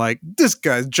Fallon, I'm like, this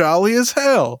guy's jolly as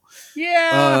hell.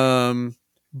 Yeah.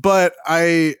 But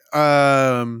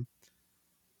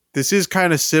this is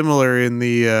kind of similar in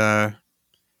the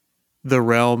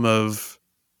realm of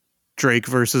Drake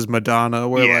versus Madonna,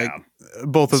 where like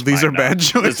both of these are bad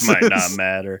choices. This might not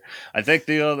matter. I think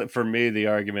for me, the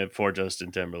argument for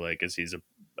Justin Timberlake is he's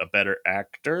a better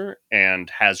actor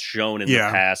and has shown in the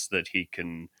past that he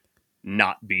can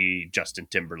not be Justin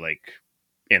Timberlake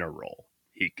in a role.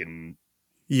 He can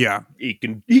he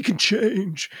can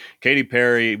change. Katy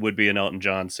Perry would be an Elton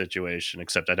John situation,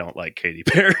 except I don't like Katy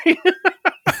Perry.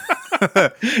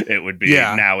 It would be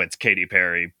now it's Katy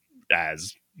Perry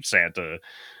as Santa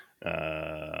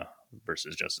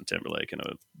versus Justin Timberlake in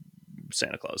a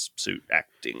Santa Claus suit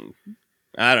acting.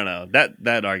 I don't know.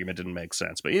 That argument didn't make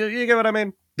sense, but you get what I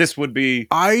mean? This would be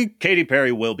Katy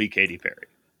Perry will be Katy Perry.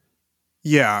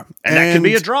 Yeah. And that can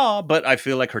be a draw, but I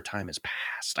feel like her time has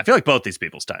passed. I feel like both these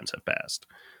people's times have passed.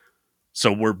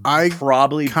 So we're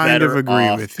probably better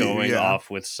off going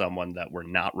off with someone that we're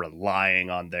not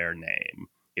relying on their name,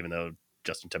 even though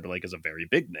Justin Timberlake is a very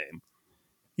big name.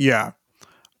 Yeah.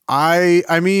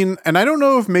 I mean, and I don't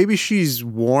know if maybe she's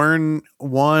worn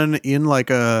one in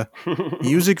like a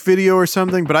music video or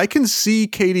something, but I can see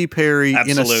Katy Perry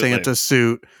in a Santa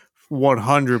suit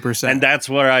 100%. And that's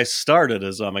where I started,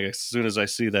 is I'm like, as soon as I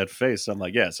see that face, I'm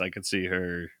like, yes, I could see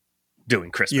her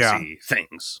doing Christmassy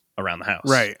things around the house.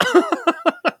 Right.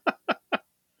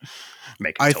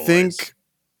 Making toys.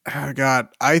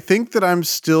 I think that I'm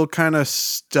still kind of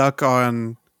stuck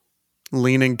on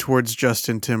leaning towards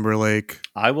Justin Timberlake.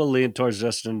 I will lean towards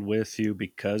Justin with you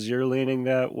because you're leaning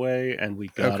that way, and we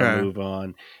gotta move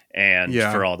on. And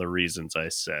for all the reasons I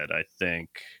said, I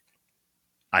think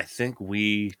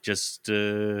we just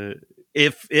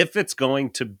if it's going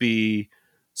to be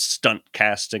stunt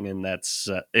casting in that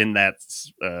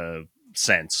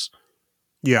sense,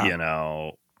 you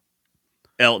know,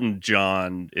 Elton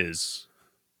John is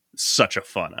such a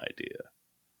fun idea.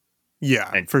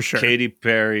 Yeah, and for sure. Katy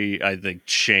Perry, I think,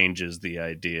 changes the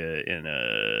idea in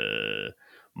a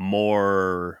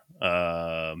more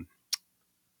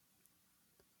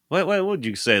what would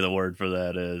you say the word for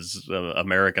that is?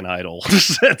 American Idol.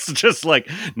 It's just like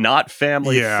not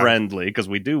family friendly, because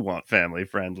we do want family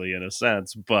friendly in a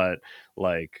sense, but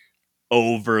like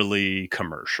overly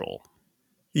commercial.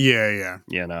 Yeah.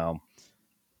 You know.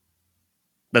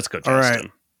 Let's go, Justin. All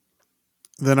right.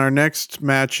 Then our next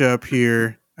matchup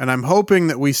here, and I'm hoping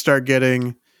that we start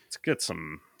getting... Let's get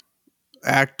some...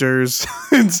 actors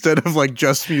instead of like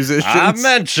just musicians. I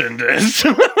mentioned it.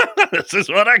 This is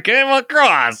what I came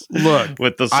across. Look,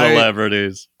 with the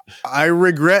celebrities. I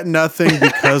regret nothing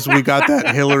because we got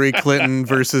that Hillary Clinton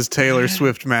versus Taylor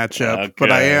Swift matchup. Okay.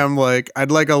 But I am like,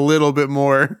 I'd like a little bit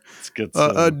more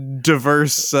a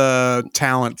diverse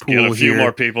talent pool here. Get a few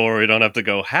more people where we don't have to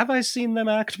go, have I seen them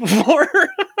act before?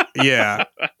 Yeah.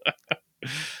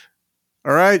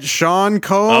 All right, Sean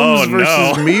Combs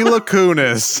versus Mila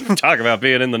Kunis. Talk about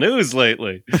being in the news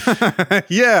lately.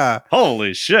 Yeah.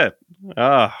 Holy shit.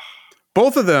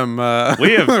 Both of them,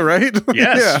 we have, right?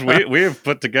 Yes, yeah. we have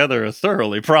put together a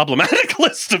thoroughly problematic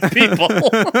list of people.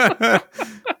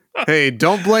 Hey,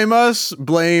 don't blame us.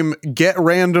 Blame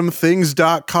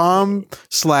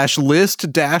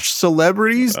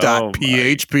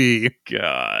getrandomthings.com/list-celebrities.php.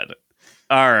 God.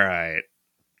 All right.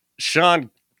 Sean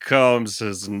Combs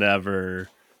has never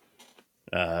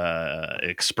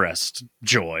expressed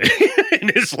joy in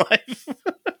his life.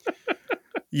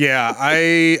 Yeah,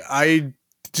 I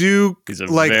do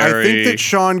like. I think that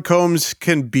Sean Combs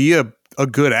can be a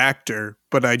good actor,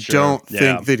 but I don't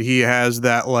think that he has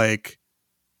that like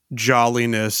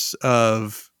jolliness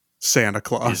of Santa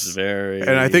Claus.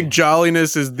 And I think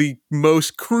jolliness is the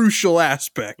most crucial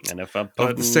aspect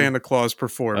of the Santa Claus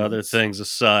performance. Other things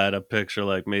aside, a picture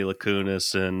like Mila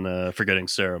Kunis and forgetting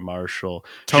Sarah Marshall.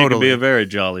 Totally. She could be a very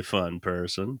jolly, fun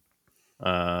person.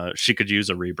 She could use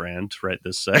a rebrand right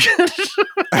this second.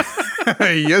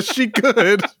 Yes, she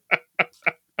could.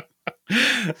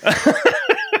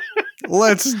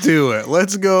 Let's do it.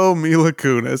 Let's go, Mila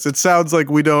Kunis. It sounds like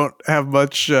we don't have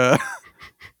much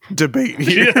debate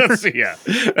here. Yes, yeah.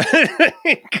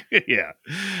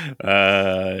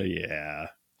 Yeah.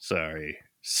 Sorry,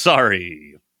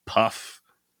 Puff.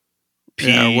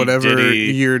 Whatever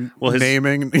you're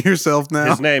naming yourself now.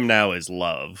 His name now is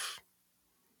Love.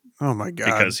 Oh my God.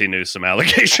 Because he knew some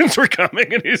allegations were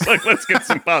coming and he's like, let's get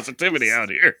some positivity out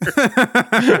here.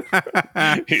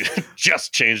 He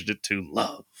just changed it to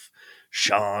Love.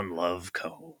 Sean Love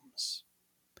Combs.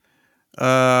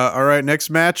 All right,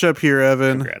 next matchup here,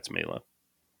 Evan. Congrats, Mila.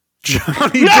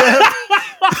 Johnny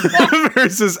Depp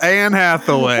versus Anne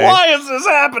Hathaway. Why is this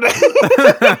happening?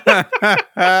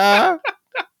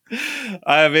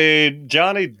 I mean,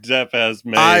 Johnny Depp has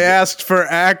made... I asked for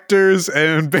actors,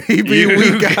 and baby,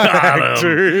 we got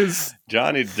actors.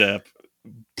 Johnny Depp,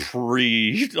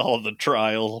 pre all the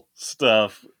trial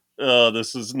stuff.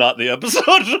 This is not the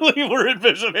episode we were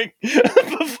envisioning.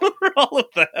 Before all of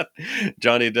that,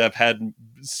 Johnny Depp had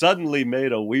suddenly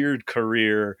made a weird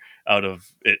career out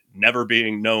of it never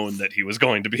being known that he was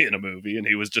going to be in a movie, and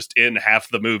he was just in half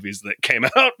the movies that came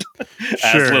out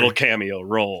as little cameo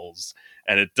roles.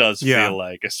 And it does feel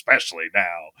like, especially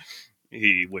now,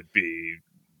 he would be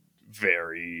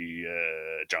very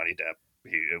Johnny Depp.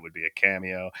 It would be a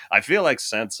cameo. I feel like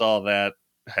since all that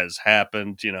has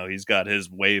happened, you know, he's got his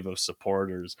wave of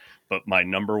supporters, but my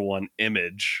number one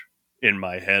image in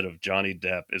my head of Johnny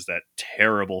Depp is that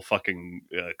terrible fucking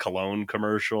cologne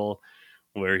commercial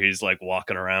where he's like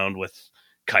walking around with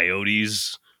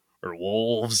coyotes or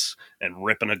wolves and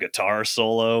ripping a guitar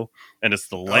solo, and it's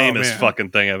the lamest fucking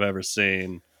thing I've ever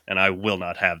seen, and I will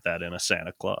not have that in a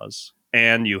Santa Claus.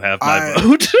 And you have my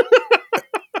vote.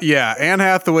 Yeah, Anne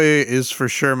Hathaway is for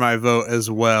sure my vote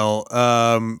as well.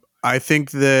 I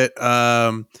think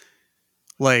that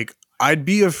like I'd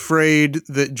be afraid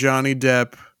that Johnny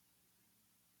Depp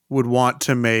would want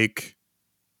to make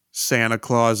Santa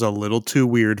Claus a little too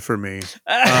weird for me. In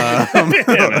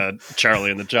a Charlie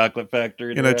and the Chocolate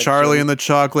Factory in a Charlie and the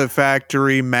Chocolate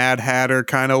Factory, Mad Hatter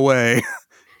kind of way.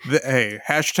 Hey,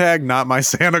 hashtag not my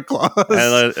Santa Claus.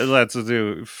 And let's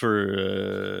do for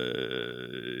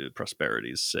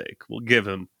prosperity's sake. We'll give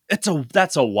him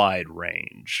that's a wide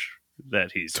range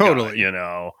that he's got, you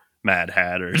know. Mad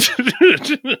Hatter,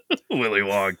 Willy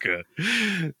Wonka.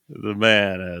 The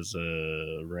man has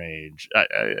a range.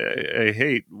 I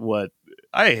hate what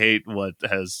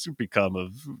has become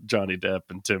of Johnny Depp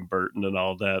and Tim Burton and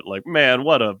all that. Like, man,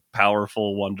 what a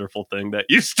powerful, wonderful thing that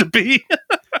used to be.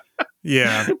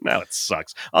 Yeah. Now it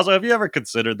sucks. Also, have you ever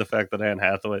considered the fact that Anne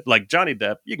Hathaway, like Johnny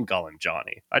Depp, you can call him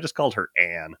Johnny. I just called her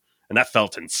Anne. And that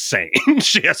felt insane.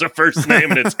 She has a first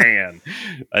name and it's Anne.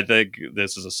 I think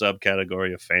this is a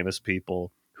subcategory of famous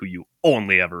people who you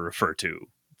only ever refer to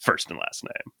first and last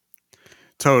name.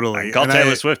 Totally. I can call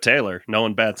Taylor Swift Taylor. No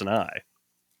one bats an eye.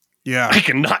 Yeah. I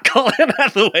cannot call Anne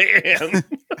Hathaway Anne.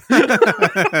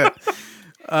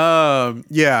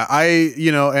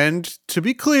 And to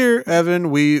be clear,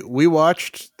 Evan, we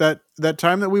watched that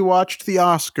time that we watched the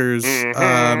Oscars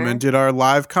and did our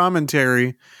live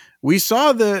commentary. We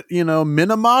saw that,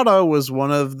 Minamata was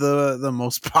one of the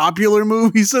most popular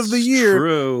movies of the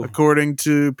year, according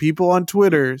to people on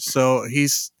Twitter. So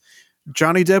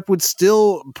Johnny Depp would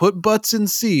still put butts in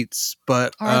seats,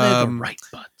 but are they the right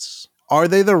butts? Are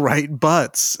they the right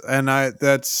butts? And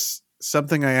that's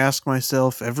something I ask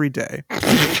myself every day.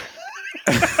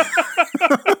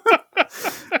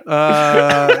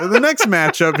 The next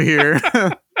matchup here.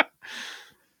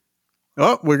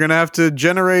 Oh, we're going to have to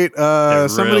generate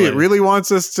somebody that really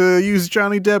wants us to use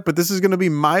Johnny Depp, but this is going to be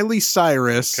Miley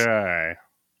Cyrus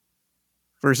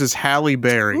versus Halle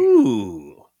Berry.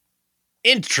 Ooh,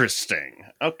 interesting.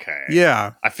 Okay.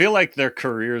 Yeah. I feel like their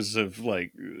careers have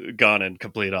gone in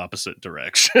complete opposite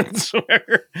directions.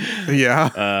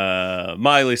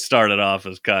 Miley started off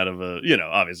as kind of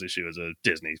obviously she was a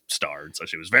Disney star, and so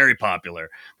she was very popular.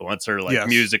 But once her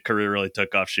music career really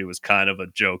took off, she was kind of a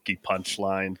jokey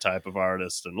punchline type of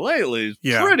artist. And lately,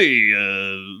 pretty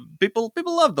people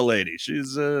love the lady.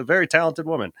 She's a very talented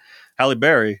woman. Halle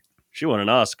Berry, she won an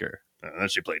Oscar, and then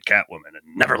she played Catwoman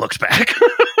and never looks back.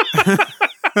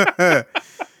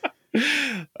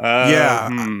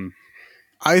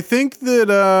 I think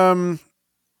that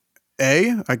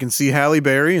I can see Halle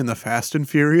Berry in the Fast and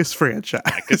Furious franchise.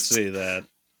 I could see that.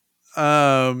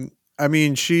 I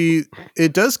mean,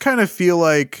 it does kind of feel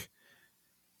like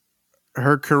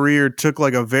her career took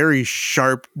a very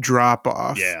sharp drop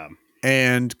off. Yeah.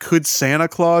 And could Santa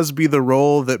Claus be the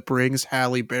role that brings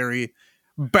Halle Berry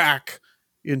back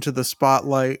into the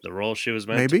spotlight? The role she was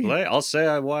meant to play? I'll say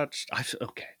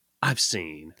I've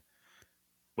seen.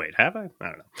 Wait, have I? I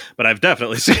don't know. But I've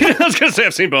definitely seen. I was going to say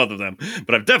I've seen both of them,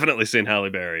 but I've definitely seen Halle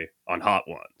Berry on Hot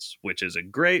Ones, which is a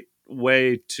great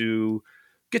way to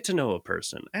get to know a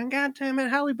person. And goddamn it,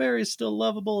 Halle Berry is still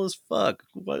lovable as fuck.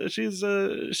 She's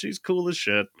cool as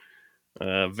shit.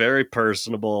 Very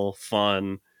personable,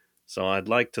 fun. So I'd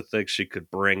like to think she could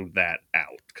bring that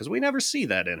out, because we never see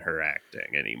that in her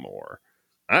acting anymore.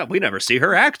 We never see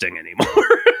her acting anymore.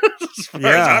 As far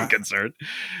as I'm concerned.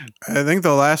 I think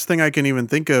the last thing I can even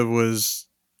think of was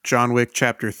John Wick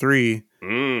Chapter 3.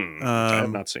 I have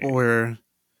not seen. Where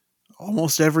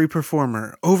almost every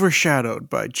performer overshadowed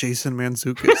by Jason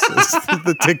Mantzoukas as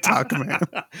the TikTok man.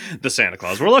 The Santa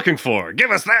Claus we're looking for.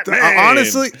 Give us that name.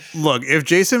 Honestly, look, if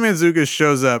Jason Mantzoukas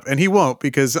shows up, and he won't,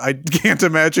 because I can't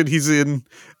imagine he's in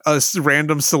a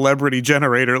random celebrity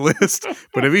generator list,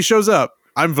 but if he shows up,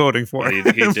 I'm voting for him.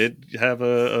 He did have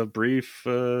a brief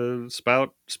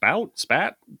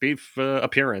beef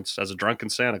appearance as a drunken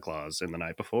Santa Claus in The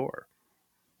Night Before.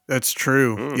 That's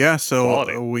true. Yeah, so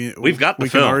we've got the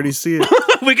film. Can already see it.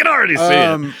 We can already see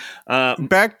it.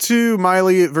 Back to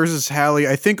Miley versus Halle.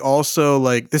 I think also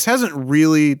like this hasn't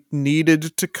really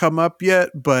needed to come up yet,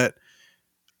 but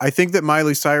I think that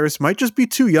Miley Cyrus might just be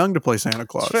too young to play Santa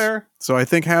Claus. It's fair. So I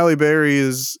think Halle Berry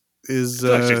is she's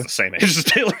the same age as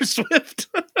Taylor Swift.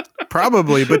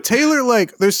 Probably, but Taylor,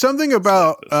 like, there's something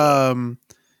about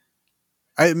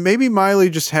maybe Miley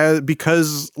just has,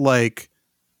 because like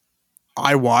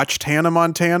I watched Hannah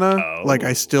Montana, like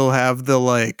I still have the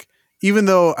like, even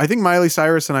though I think Miley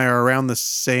Cyrus and I are around the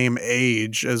same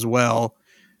age as well.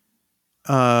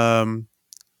 I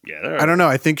don't know.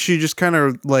 I think she just kind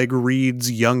of like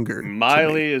reads younger.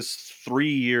 Miley is 3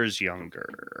 years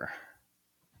younger.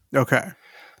 Okay.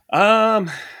 I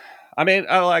mean,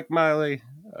 I like Miley.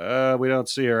 We don't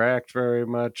see her act very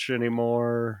much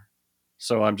anymore,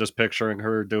 so I'm just picturing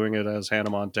her doing it as Hannah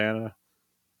Montana,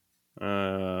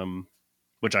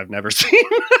 which I've never seen.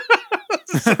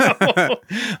 So, I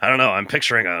don't know. I'm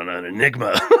picturing an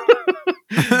enigma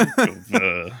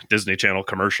of Disney Channel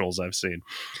commercials I've seen.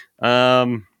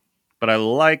 But I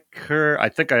like her. I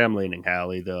think I am leaning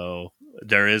Halle, though.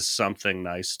 There is something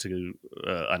nice to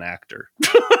an actor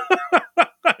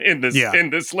in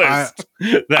this list.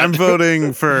 I'm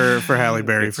voting for Halle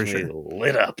Berry for sure.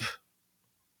 Lit up.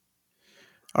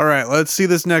 All right, let's see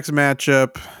this next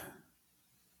matchup.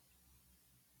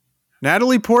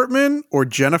 Natalie Portman or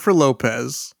Jennifer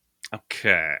Lopez?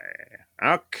 Okay.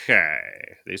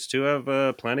 These two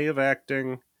have plenty of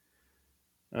acting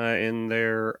in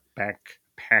their back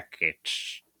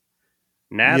package.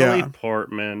 Natalie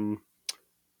Portman.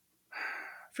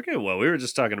 I forget what we were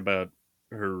just talking about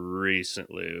her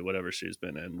recently, whatever she's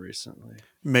been in recently.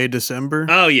 May, December?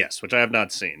 Oh, yes, which I have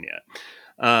not seen yet.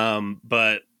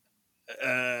 But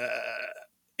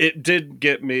it did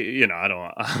get me, you know, I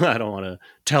don't want to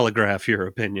telegraph your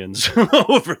opinions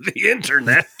over the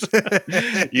internet.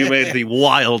 You made the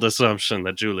wild assumption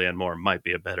that Julianne Moore might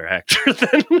be a better actor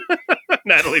than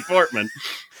Natalie Portman.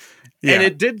 Yeah. And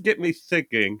it did get me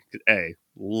thinking, hey,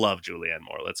 love Julianne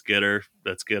Moore. Let's get her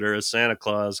as Santa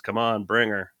Claus. Come on, bring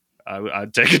her.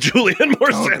 I'd take a Julianne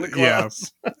Moore Santa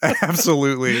Claus. Yeah,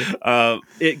 absolutely.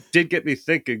 It did get me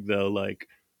thinking, though, like,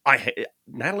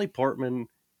 Natalie Portman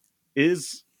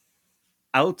is,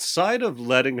 outside of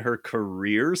letting her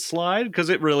career slide, because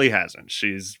it really hasn't.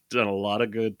 She's done a lot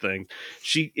of good things.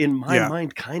 She, in my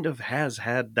mind, kind of has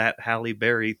had that Halle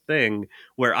Berry thing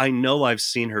where I know I've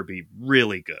seen her be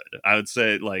really good. I would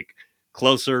say, like,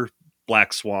 Closer,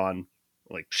 Black Swan,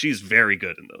 like, she's very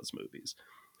good in those movies.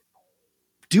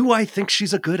 Do I think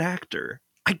she's a good actor?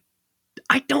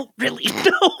 I don't really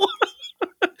know.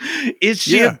 Is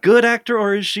she a good actor,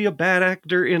 or is she a bad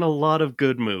actor in a lot of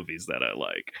good movies that I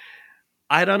like?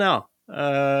 I don't know.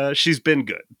 She's been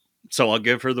good, so I'll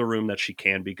give her the room that she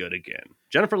can be good again.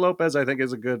 Jennifer Lopez, I think,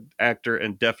 is a good actor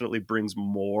and definitely brings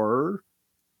more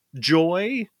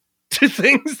joy to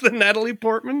things than Natalie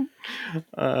Portman.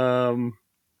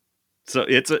 So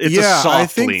it's a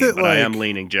soft lean, but I am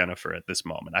leaning Jennifer at this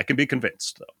moment. I can be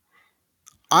convinced, though.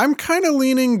 I'm kind of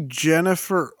leaning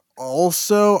Jennifer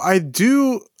also. I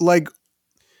do like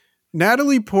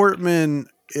Natalie Portman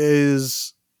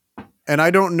is, and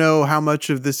I don't know how much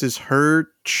of this is her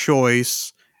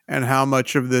choice and how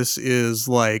much of this is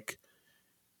like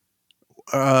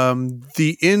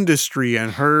the industry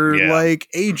and her like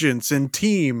agents and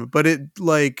team, but it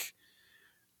like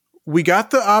we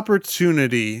got the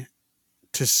opportunity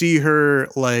to see her,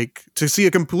 like, to see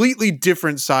a completely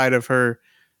different side of her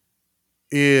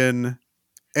in,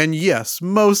 and yes,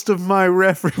 most of my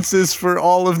references for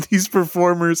all of these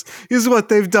performers is what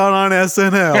they've done on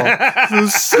SNL. So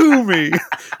sue me.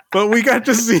 But we got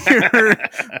to see her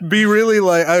be really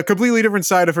like a completely different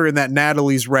side of her in that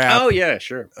Natalie's Rap. Oh yeah,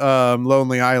 sure.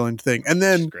 Lonely Island thing. And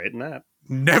then she's great in that.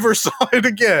 Never saw it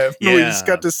again. Yeah. We just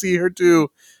got to see her do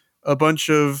a bunch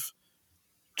of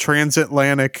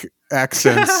transatlantic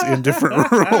accents in different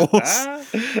roles.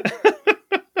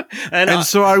 And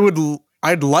so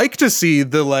I'd like to see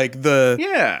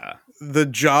the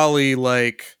jolly,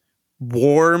 like,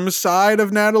 warm side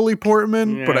of Natalie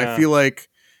Portman, but I feel like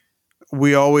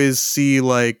we always see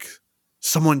like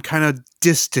someone kind of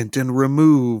distant and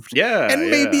removed. And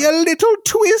maybe a little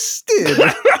twisted.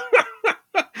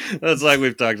 That's like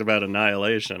we've talked about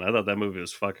Annihilation. I thought that movie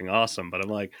was fucking awesome, but I'm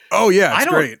like, oh yeah, it's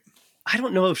great. I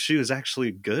don't know if she was actually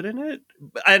good in it.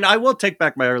 And I will take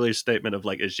back my earlier statement of,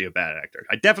 like, is she a bad actor?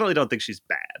 I definitely don't think she's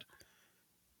bad.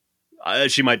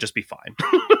 She might just be fine.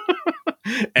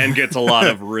 And gets a lot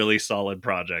of really solid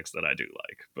projects that I do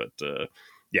like. But,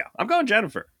 yeah, I'm going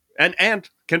Jennifer. And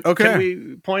can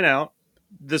we point out,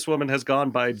 this woman has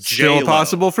gone by Still J-Lo.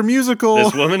 possible for musical.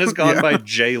 This woman has gone by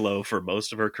J-Lo for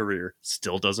most of her career.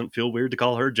 Still doesn't feel weird to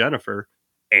call her Jennifer.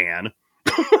 Anne.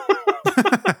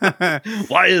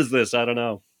 Why is this? I don't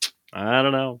know.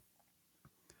 All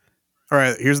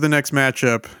right, here's the next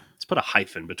matchup. Let's put a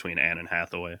hyphen between Anne and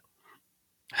Hathaway.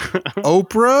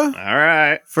 Oprah All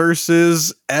right.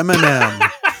 versus Eminem.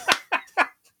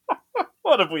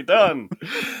 What have we done?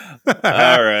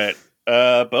 All right.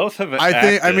 Both have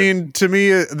acted. I mean, to me,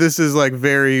 this is like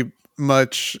very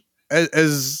much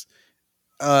as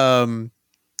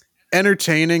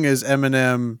entertaining as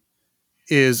Eminem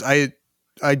is.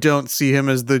 I don't see him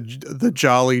as the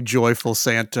jolly, joyful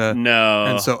Santa. No.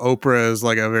 And so Oprah is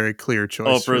like a very clear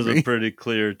choice. Oprah's a pretty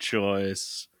clear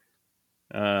choice.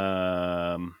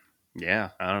 Yeah,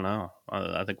 I don't know.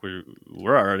 I think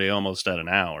we're already almost at an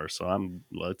hour, so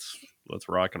let's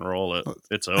rock and roll it.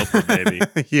 It's Oprah, baby.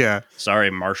 Yeah.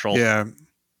 Sorry, Marshall. Yeah.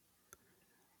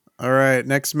 All right,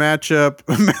 next matchup: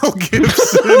 Mel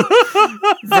Gibson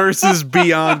versus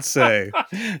Beyonce.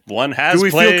 One has. Do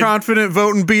we feel confident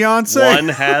voting Beyonce? One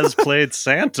has played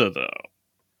Santa though.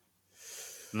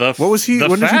 What was he?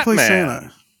 When did he play man.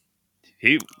 Santa?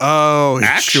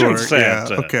 Action sure,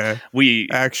 Santa. Yeah, okay.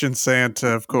 Action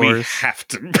Santa, of course. We have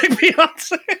to pick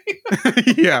Beyonce.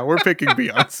 Yeah, we're picking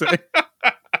Beyonce.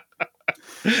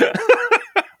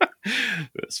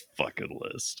 This fucking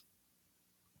list.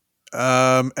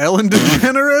 Ellen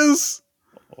DeGeneres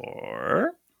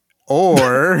or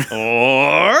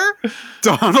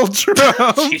Donald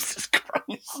Trump. Jesus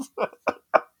Christ.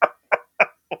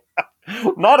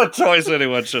 Not a choice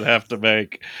anyone should have to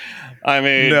make. I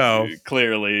mean, no.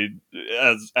 Clearly,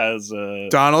 as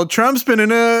Donald Trump's been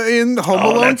in Home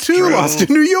Alone 2, true. Lost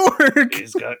in New York.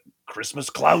 He's got Christmas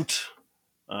clout.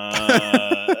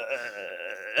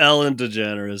 Ellen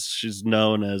DeGeneres, she's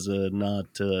known as a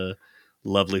not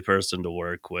lovely person to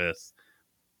work with.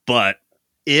 But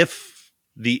if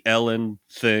the Ellen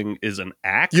thing is an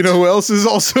act... You know who else is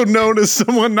also known as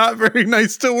someone not very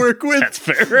nice to work with? That's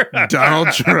fair. Donald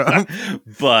Trump.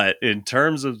 But in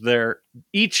terms of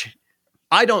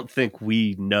I don't think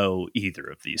we know either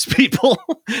of these people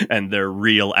and their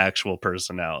real actual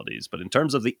personalities. But in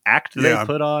terms of the act they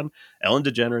put on, Ellen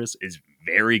DeGeneres is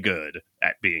very good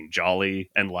at being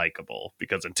jolly and likable.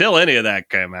 Because until any of that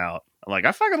came out, I'm like,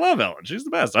 I fucking love Ellen. She's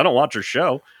the best. I don't watch her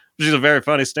show. She's a very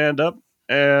funny stand-up.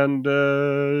 And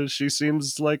she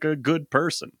seems like a good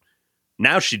person.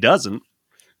 Now she doesn't.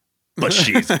 But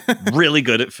she's really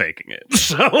good at faking it.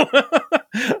 So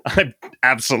I'm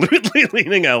absolutely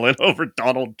leaning Ellen over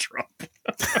Donald Trump.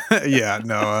 Yeah,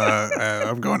 no,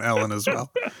 I'm going Ellen as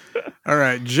well. All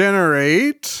right,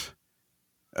 generate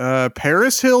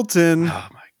Paris Hilton. Oh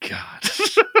my God.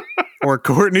 Or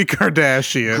Kourtney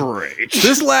Kardashian. Great.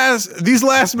 These last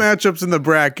matchups in the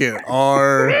bracket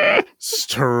are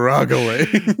struggling.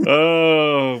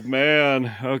 Oh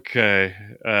man. Okay.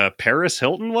 Paris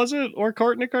Hilton, was it? Or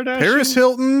Kourtney Kardashian? Paris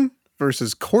Hilton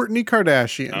versus Kourtney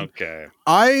Kardashian. Okay.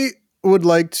 I would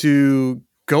like to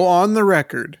go on the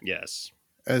record. Yes.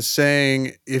 As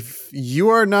saying, if you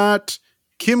are not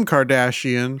Kim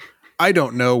Kardashian, I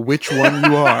don't know which one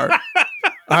you are.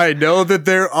 I know that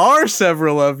there are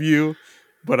several of you,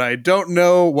 but I don't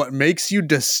know what makes you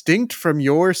distinct from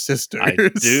your sisters. I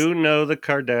do know the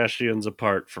Kardashians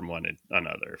apart from one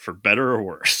another, for better or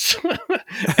worse.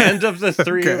 And of the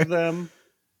three of them,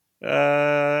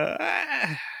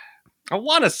 I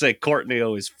want to say Kourtney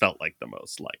always felt like the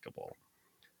most likable.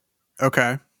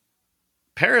 Okay.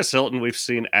 Paris Hilton, we've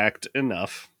seen act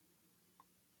enough.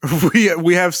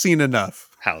 We have seen enough.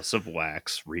 House of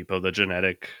Wax, Repo the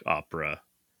Genetic Opera.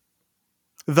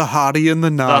 The Hottie and the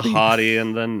Naughty. The Hottie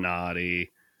and the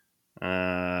Naughty.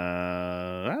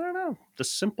 I don't know. The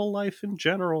Simple Life in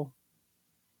general.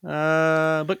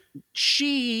 But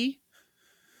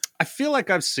I feel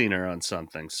like I've seen her on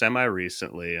something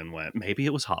semi-recently and went, maybe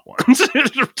it was Hot Ones.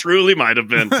 It truly might have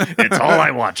been. It's all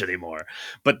I watch anymore.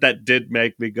 But that did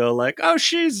make me go like, oh,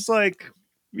 she's like,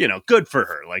 good for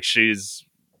her. Like she's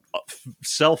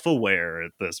self-aware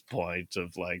at this point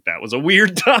of like, that was a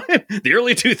weird time. The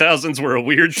early 2000s were a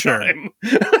weird time.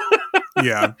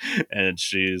 Yeah. And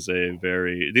these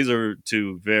are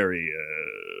two very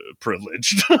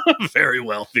privileged, very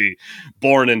wealthy,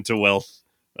 born into wealth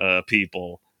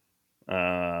people.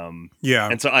 Yeah.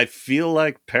 And so I feel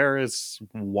like Paris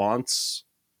I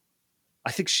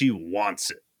think she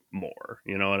wants it more.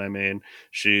 You know what I mean?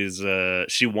 She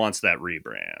wants that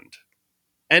rebrand.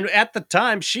 And at the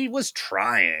time, she was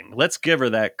trying. Let's give her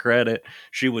that credit.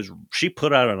 She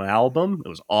put out an album. It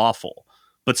was awful.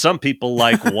 But some people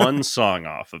like one song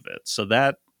off of it. So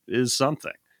that is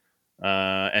something.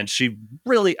 And she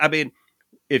really,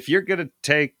 if you're gonna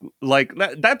take like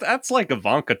that's like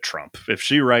Ivanka Trump. If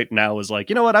she right now is like,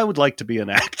 you know what, I would like to be an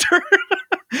actor.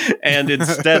 And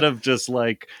instead of just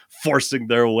like forcing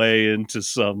their way into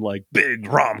some like big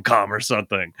rom-com or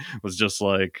something, was just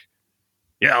like,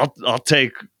 yeah, I'll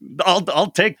take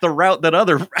the route that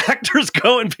other actors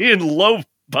go and be in low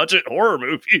budget horror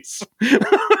movies.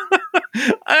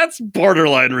 That's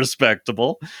borderline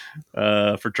respectable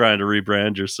for trying to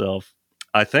rebrand yourself.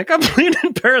 I think I'm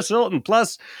leaning Paris Hilton.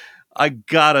 Plus, I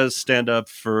gotta stand up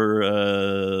for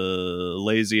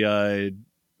lazy-eyed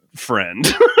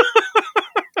friend.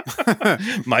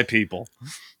 My people.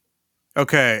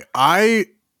 Okay, I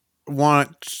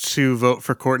want to vote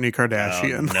for Kourtney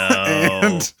Kardashian. Oh,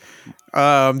 no.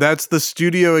 And that's the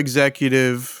studio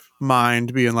executive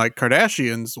mind being like,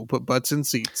 Kardashians will put butts in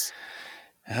seats.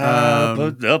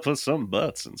 But they'll put some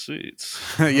butts in seats.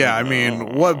 Yeah, I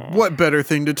mean, what better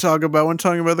thing to talk about when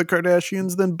talking about the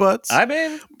Kardashians than butts? I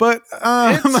mean, but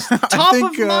it's top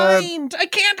of mind. I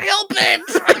can't help it.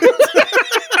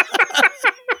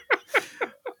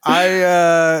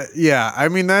 I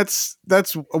mean, that's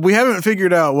we haven't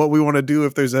figured out what we want to do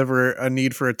if there's ever a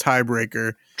need for a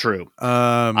tiebreaker. True.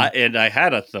 And I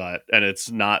had a thought, and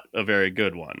it's not a very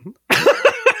good one.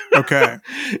 Okay.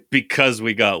 Because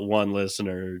we got one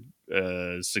listener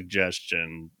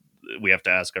suggestion, we have to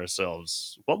ask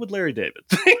ourselves, what would Larry David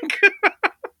think?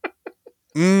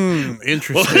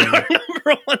 Interesting.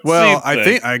 Well,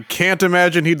 I can't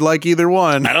imagine he'd like either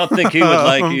one. I don't think he would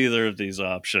like either of these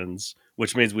options,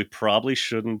 which means we probably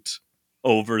shouldn't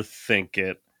overthink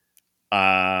it.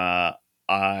 I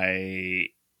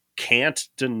can't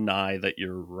deny that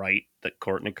you're right that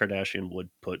Kourtney Kardashian would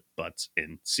put butts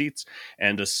in seats,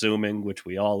 and assuming, which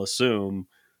we all assume,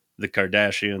 the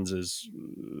Kardashians is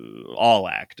all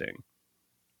acting.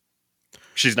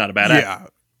 She's not a bad actor.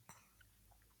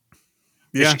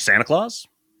 Yeah. Is she Santa Claus?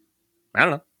 I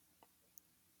don't know.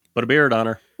 Put a beard on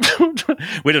her.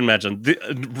 We didn't mention,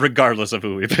 regardless of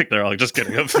who we pick, they're all just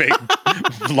getting a fake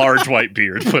large white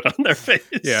beard put on their face.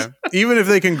 Yeah. Even if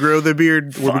they can grow the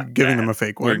beard, we're giving them a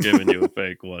fake one. We're giving you a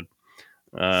fake one.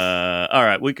 All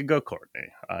right, we could go Kourtney.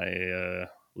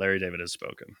 Larry David has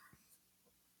spoken.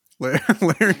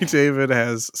 Larry David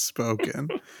has spoken.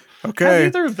 Okay. Have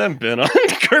either of them been on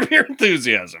Curb Your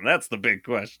Enthusiasm? That's the big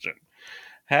question.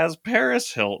 Has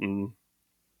Paris Hilton...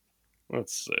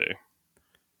 Let's see.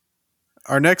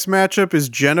 Our next matchup is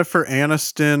Jennifer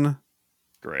Aniston.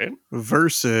 Great.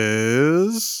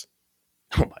 Versus...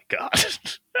 Oh my God.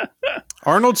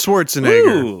 Arnold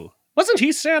Schwarzenegger. Ooh. Wasn't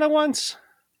he Santa once?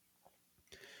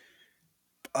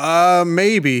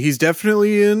 Maybe. He's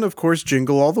definitely in, of course,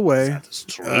 Jingle All the Way. That's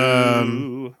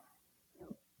true.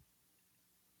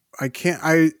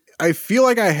 I feel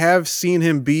like I have seen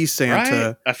him be Santa.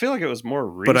 Right? I feel like it was more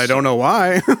recent. But I don't know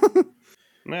why.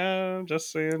 No, I'm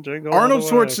just saying Jingle Arnold All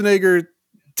the Way. Schwarzenegger,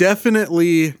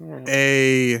 definitely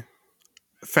a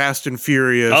Fast and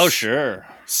Furious. Oh, sure.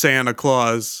 Santa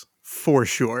Claus, for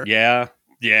sure. Yeah.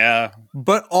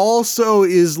 But also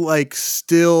is like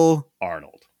still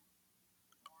Arnold.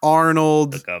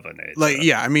 The Governator. Like,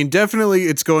 yeah, I mean, definitely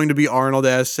it's going to be Arnold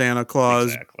as Santa Claus.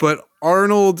 Exactly. But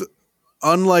Arnold,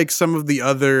 unlike some of the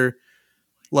other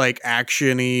like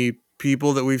action-y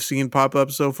people that we've seen pop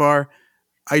up so far,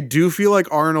 I do feel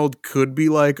like Arnold could be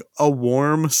like a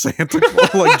warm Santa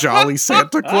Claus, like jolly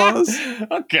Santa Claus.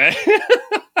 Okay.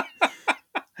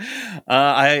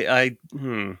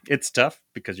 It's tough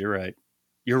because you're right.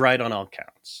 You're right on all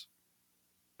counts.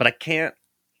 But I can't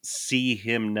see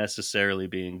him necessarily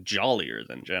being jollier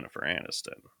than Jennifer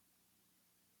Aniston.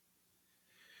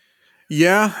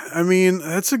 Yeah, I mean,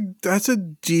 that's a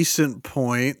decent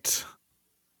point.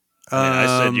 I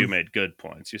said you made good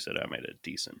points. You said I made a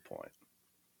decent point.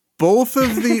 Both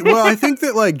of the well, I think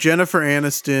that like Jennifer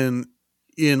Aniston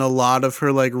in a lot of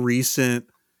her like recent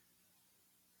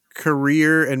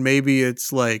career, and maybe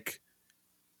it's like,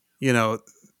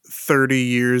 30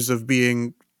 years of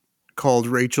being called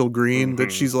Rachel Green,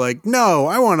 that she's like, no,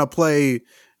 I want to play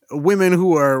women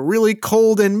who are really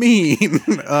cold and mean.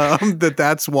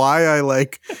 That's why I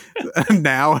like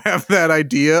now have that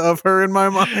idea of her in my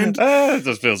mind. It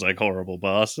just feels like Horrible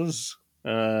Bosses.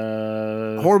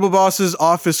 Horrible Bosses,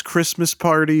 Office Christmas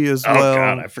Party as well. Oh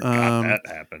God, I forgot that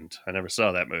happened. I never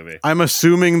saw that movie. I'm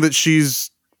assuming that she's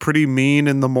pretty mean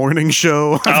in the morning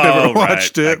show. I've never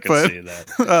watched it, I but see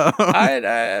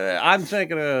that. I'm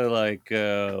thinking of like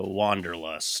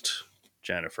Wanderlust,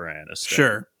 Jennifer Aniston.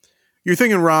 Sure, you're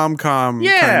thinking rom-com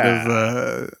kind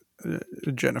of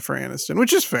Jennifer Aniston,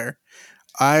 which is fair.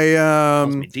 I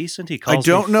calls me decent. He calls I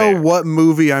don't me know fair. what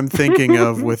movie I'm thinking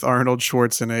of with Arnold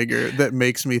Schwarzenegger that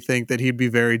makes me think that he'd be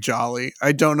very jolly.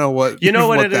 I don't know what You know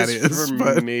what what it that is for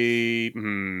but me?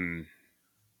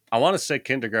 I want to say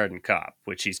Kindergarten Cop,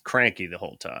 which he's cranky the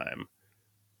whole time,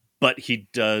 but he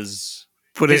does.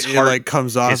 but it like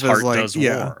comes off His as heart like does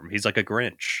warm. He's like a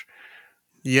Grinch.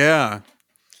 Yeah.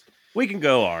 We can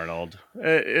go Arnold.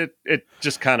 It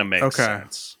just kind of makes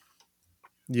sense.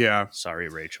 Yeah. Sorry,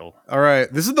 Rachel. All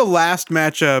right. This is the last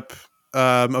matchup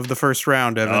of the first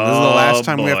round, Evan. This is the last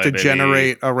time we have to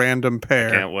generate a random pair.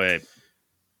 I can't wait.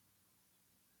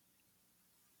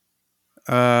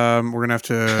 We're gonna have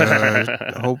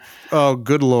to hope. Oh,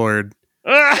 good lord!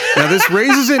 Now this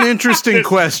raises an interesting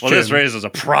question. Well, this raises a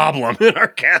problem in our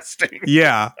casting.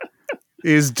 Yeah,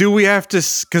 do we have to?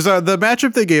 Because the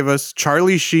matchup they gave us,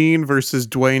 Charlie Sheen versus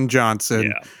Dwayne Johnson.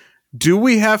 Yeah. Do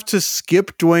we have to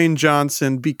skip Dwayne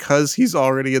Johnson because he's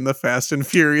already in the Fast and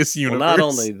Furious universe? Well, not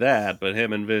only that, but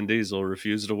him and Vin Diesel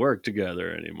refuse to work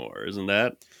together anymore. Isn't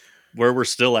that where we're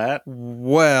still at?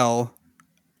 Well,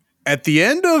 at the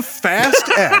end of Fast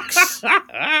X,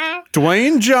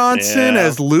 Dwayne Johnson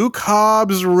as Luke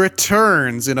Hobbs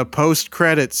returns in a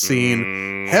post-credit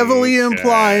scene, heavily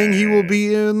implying he will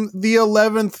be in the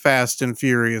 11th Fast and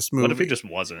Furious movie. What if he just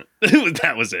wasn't?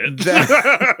 That was it.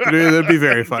 That'd be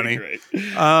very funny.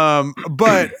 Be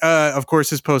but of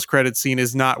course, his post-credit scene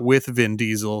is not with Vin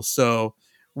Diesel. So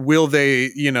will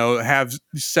they, have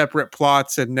separate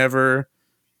plots and never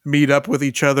meet up with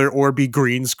each other or be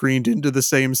green screened into the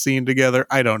same scene together?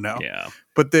 I don't know. Yeah.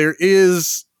 But there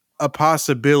is a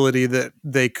possibility that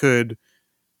they could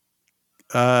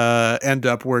end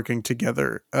up working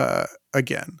together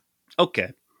again.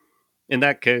 Okay. In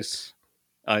that case,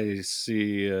 I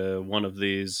see one of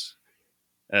these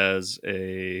as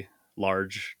a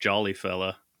large, jolly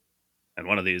fella, and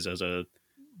one of these as a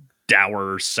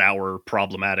dour, sour,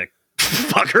 problematic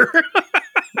fucker.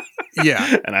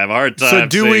 Yeah. And I have a hard time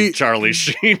seeing Charlie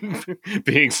Sheen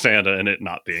being Santa and it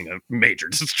not being a major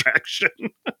distraction.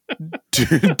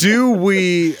 do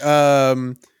we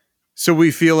so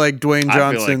we feel like Dwayne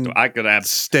Johnson I could have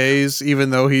stays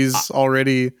even though he's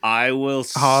already I will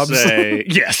Hobbs? Say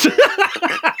yes.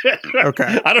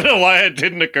 Okay. I don't know why it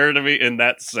didn't occur to me in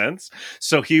that sense.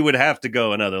 So he would have to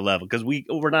go another level because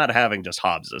we're not having just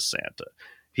Hobbs as Santa.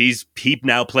 He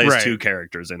now plays two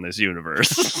characters in this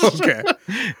universe. Okay.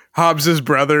 Hobbs's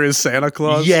brother is Santa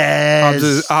Claus.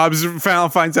 Yes. Hobbs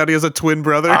finds out he has a twin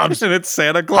brother, and it's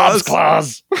Santa Claus.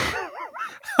 Hobbs Claus.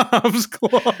 Hobbs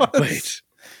Claus. Wait,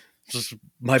 just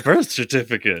my birth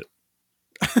certificate.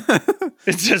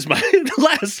 It says my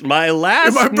last My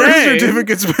name. birth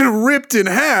certificate's been ripped in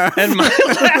half, and my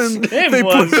last name they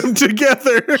was put them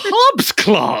together. Hobbs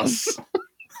Claus.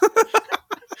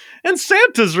 And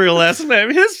Santa's real last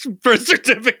name, his birth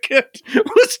certificate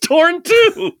was torn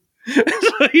too.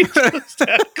 So he just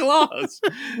had Claus.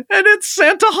 And it's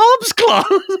Santa Hobbs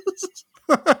Claus.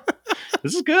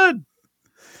 This is good.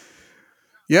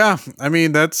 Yeah, I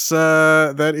mean that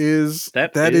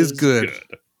is good.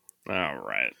 All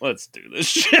right, let's do this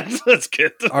shit. Let's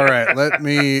get to All right, let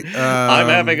me I'm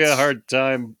having a hard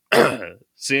time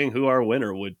seeing who our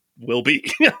winner will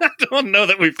be. I don't know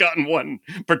that we've gotten one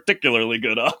particularly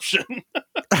good option.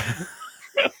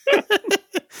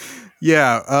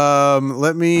 Yeah,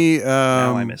 let me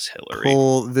now I miss Hillary.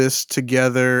 Pull this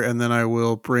together and then I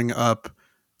will bring up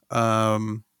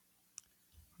the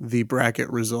bracket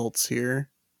results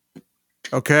here.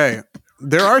 Okay.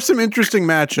 There are some interesting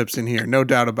matchups in here, no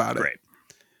doubt about it. Great.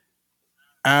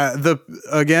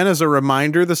 Again, as a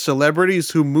reminder, the celebrities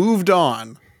who moved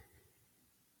on: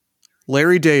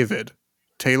 Larry David,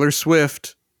 Taylor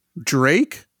Swift,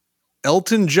 Drake,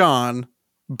 Elton John,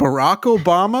 Barack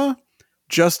Obama,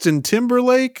 Justin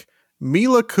Timberlake,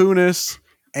 Mila Kunis,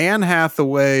 Anne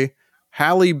Hathaway,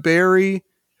 Halle Berry,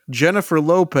 Jennifer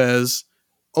Lopez,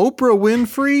 Oprah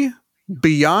Winfrey,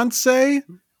 Beyonce,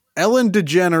 Ellen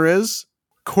DeGeneres,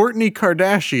 Kourtney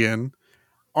Kardashian,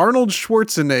 Arnold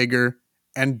Schwarzenegger,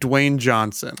 and Dwayne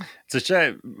Johnson. It's a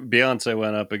shame Beyonce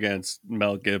went up against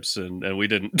Mel Gibson and we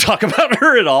didn't talk about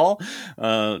her at all.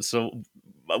 So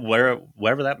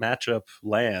wherever that matchup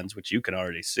lands, which you can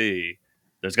already see,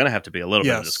 there's going to have to be a little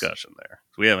bit of discussion there.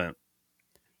 We haven't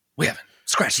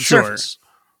scratched the surface.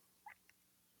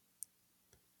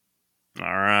 All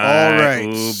right.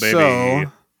 Ooh, baby.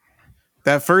 So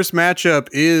that first matchup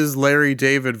is Larry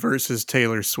David versus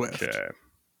Taylor Swift.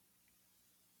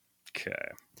 Okay.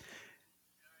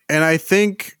 And I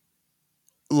think,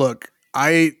 look,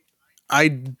 I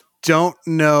don't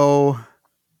know.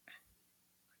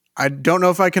 I don't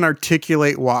know if I can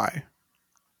articulate why.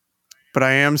 but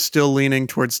I am still leaning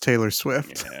towards Taylor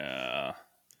Swift. Yeah.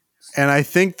 And I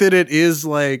think that it is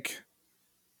like,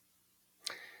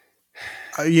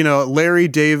 Larry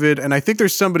David, and I think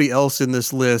there's somebody else in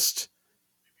this list.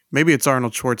 Maybe it's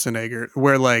Arnold Schwarzenegger,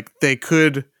 where like it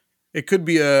could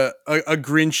be a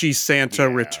Grinchy Santa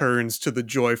returns to the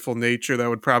joyful nature. That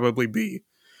would probably be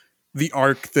the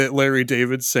arc that Larry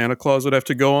David's Santa Claus would have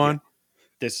to go on.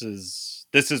 Yeah. This is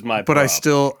my but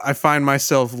problem. I find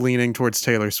myself leaning towards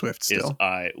Taylor Swift still.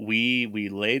 We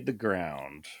laid the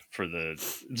ground for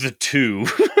the two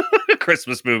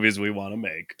Christmas movies we want to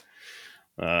make.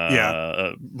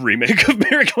 A remake of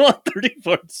Miracle on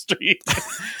 34th Street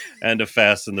and a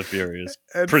Fast and the Furious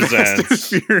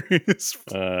presents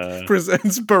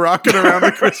Barocking Around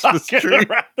the Christmas Tree.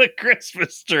 Around the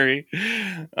Christmas tree.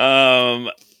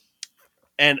 And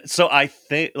so I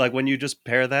think, like, when you just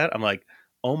pair that, I'm like,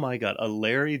 oh my God, a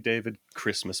Larry David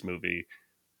Christmas movie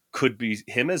could be,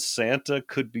 him as Santa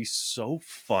could be so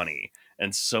funny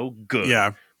and so good.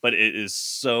 Yeah. But it is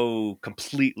so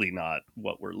completely not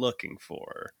what we're looking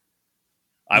for.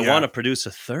 I want to produce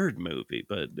a third movie,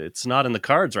 but it's not in the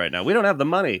cards right now. We don't have the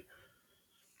money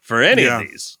for any of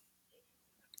these.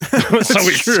 So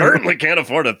we certainly can't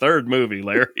afford a third movie,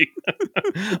 Larry.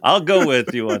 I'll go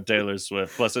with you on Taylor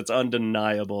Swift. Plus, it's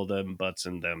undeniable them butts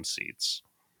in them seats.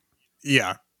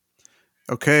 Yeah.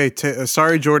 Okay.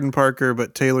 Sorry, Jordan Parker,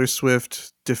 but Taylor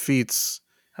Swift defeats...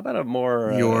 How about a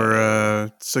more your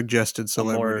suggested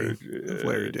celebrity, of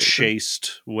Larry David?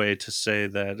 Chaste way to say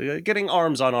that? Getting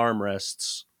arms on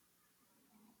armrests.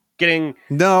 I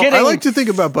like to think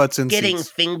about butts and getting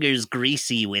seats. fingers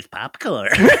greasy with popcorn.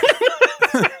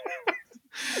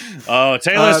 Oh,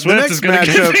 Taylor Swift is going to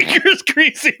get fingers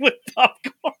greasy with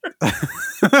popcorn.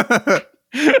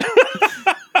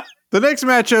 The next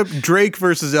matchup, Drake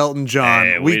versus Elton John.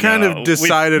 Hey, we kind of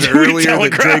decided earlier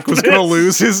that Drake was going to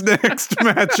lose his next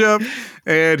matchup,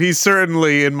 and he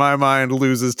certainly, in my mind,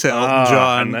 loses to Elton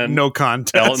John. No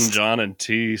contest. Elton John and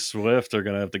T Swift are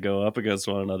going to have to go up against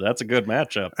one another. That's a good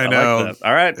matchup. I know. Like that.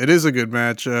 All right. It is a good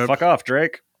matchup. Fuck off,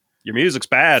 Drake. Your music's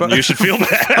bad, and you should feel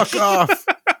bad. Fuck off.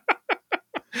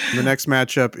 The next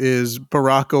matchup is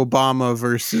Barack Obama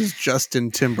versus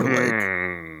Justin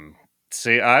Timberlake.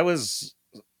 See, I was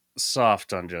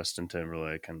soft on Justin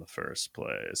Timberlake in the first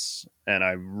place, and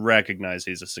I recognize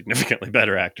he's a significantly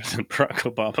better actor than Barack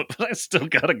Obama, but I still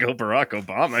gotta go Barack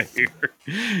Obama here.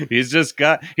 He's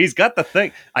got the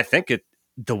thing. I think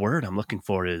the word I'm looking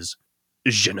for is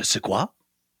je ne sais quoi.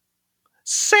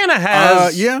 Santa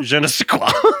has je ne sais quoi.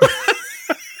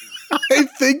 I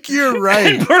think you're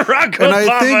right. And Barack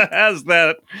Obama has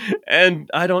that, and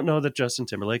I don't know that Justin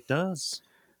Timberlake does.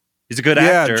 He's a good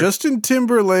actor. Yeah, Justin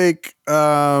Timberlake,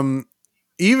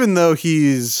 even though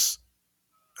he's,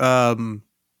 I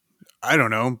don't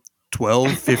know,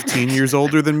 12, 15 years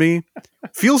older than me,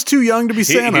 feels too young to be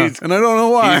Santa, and I don't know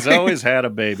why. He's always had a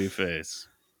baby face,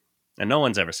 and no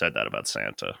one's ever said that about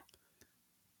Santa.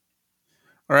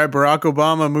 All right, Barack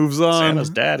Obama moves on. Santa's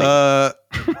daddy.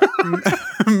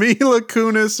 Mila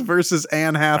Kunis versus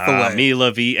Anne Hathaway.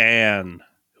 Mila v. Anne.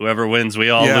 Whoever wins, we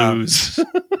all lose.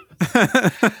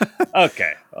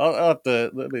 Okay, I'll have to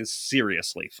let me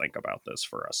seriously think about this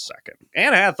for a second.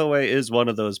 Anne Hathaway is one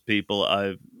of those people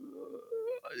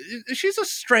she's a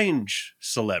strange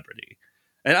celebrity.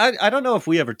 And I don't know if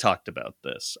we ever talked about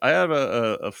this. I have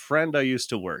a friend I used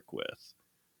to work with.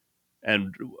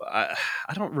 And I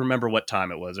don't remember what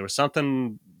time it was. There was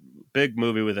something big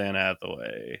movie with Anne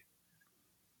Hathaway.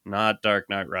 Not Dark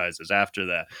Knight Rises. After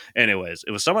that. Anyways,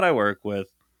 it was someone I work with.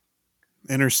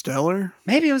 Interstellar?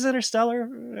 Maybe it was Interstellar.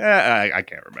 I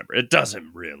can't remember. It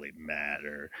doesn't really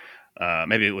matter.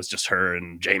 Maybe it was just her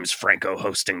and James Franco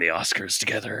hosting the Oscars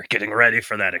together, getting ready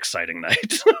for that exciting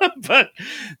night.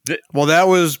 Well, that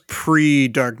was pre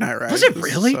Dark Knight Rises. Was it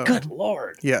really? So. Good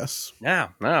Lord. Yes. No.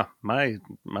 My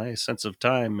sense of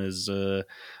time is. I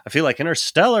feel like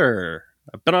Interstellar.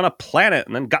 I've been on a planet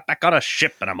and then got back on a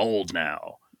ship, and I'm old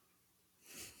now.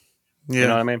 Yeah. You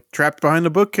know what I mean? Trapped behind a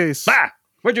bookcase. Bah!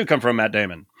 Where'd you come from, Matt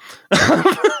Damon?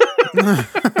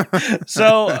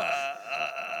 So,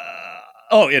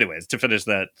 anyways, to finish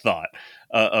that thought,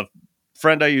 a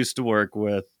friend I used to work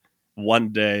with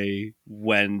one day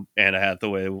when Anne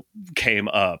Hathaway came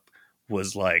up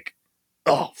was like,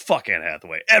 oh, fuck Anne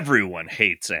Hathaway. Everyone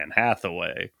hates Anne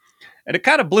Hathaway. And it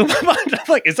kind of blew my mind. I'm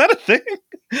like, is that a thing?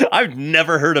 I've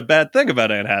never heard a bad thing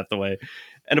about Anne Hathaway.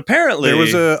 And apparently there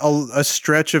was a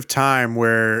stretch of time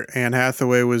where Anne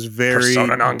Hathaway was very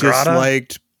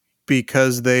disliked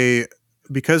because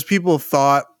people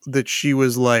thought that she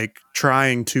was like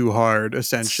trying too hard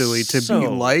essentially to be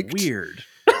liked. Weird.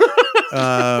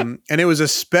 And it was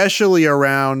especially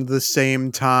around the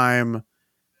same time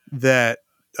that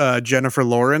Jennifer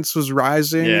Lawrence was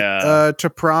rising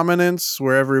to prominence,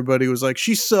 where everybody was like,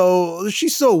 she's so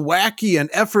wacky and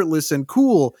effortless and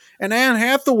cool, and Anne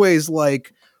Hathaway's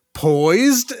like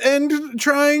poised and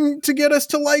trying to get us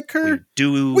to like her.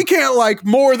 We can't like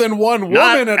more than one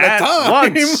woman at a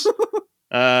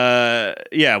time.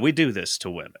 Yeah, we do this to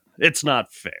women. It's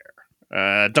not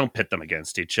fair. Don't pit them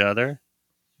against each other.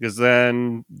 Because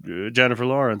then Jennifer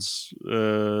Lawrence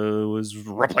was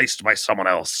replaced by someone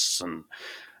else, and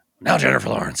now Jennifer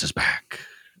Lawrence is back.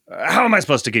 How am I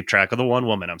supposed to keep track of the one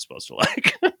woman I'm supposed to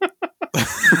like?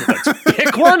 Let's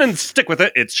pick one and stick with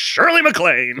it. It's Shirley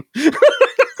MacLaine.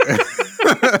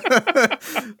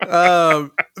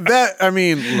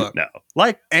 Look, no,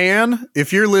 like Anne,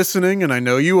 if you're listening, and I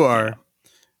know you are,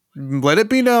 let it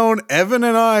be known, Evan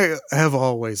and I have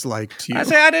always liked you. I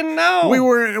didn't know. We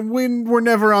were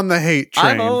never on the hate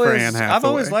train for Anne Hathaway. I've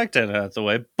always liked Anne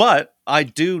Hathaway, but I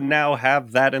do now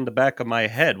have that in the back of my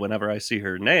head whenever I see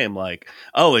her name. Like,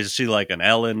 oh, is she like an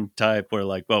Ellen type where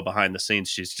like, well, behind the scenes,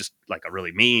 she's just like a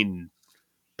really mean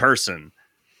person.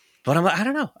 But I'm like, I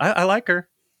don't know. I like her,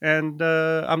 and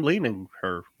I'm leaning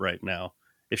her right now.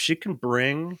 If she can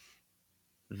bring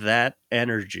that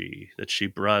energy that she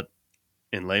brought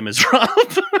in Les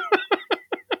Miserables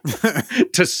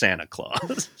to Santa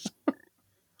Claus.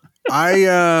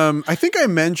 I think I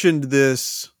mentioned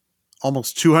this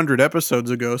almost 200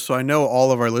 episodes ago, so I know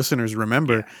all of our listeners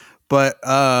remember. Yeah. But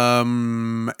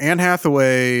Anne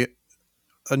Hathaway,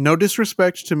 no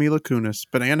disrespect to Mila Kunis,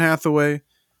 but Anne Hathaway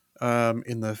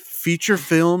in the feature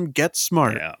film Get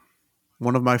Smart,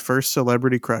 one of my first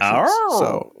celebrity crushes. Oh.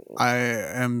 So I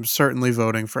am certainly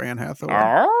voting for Anne Hathaway.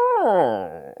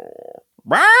 Oh.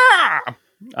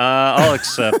 I'll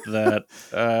accept that.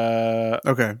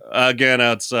 Okay. Again,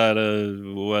 outside of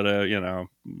what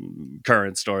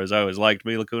current stories, I always liked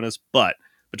Mila Kunis, but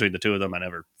between the two of them, I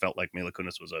never felt like Mila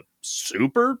Kunis was a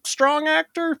super strong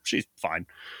actor. She's fine.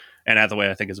 Anne Hathaway,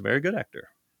 I think, is a very good actor.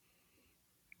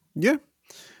 Yeah.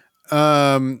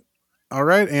 All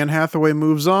right. Anne Hathaway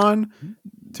moves on.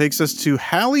 Takes us to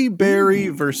Halle Berry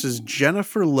versus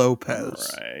Jennifer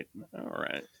Lopez. All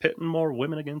right. Pitting more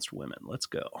women against women. Let's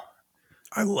go.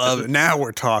 I love it. Now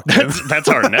we're talking. That's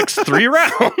our next 3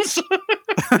 rounds.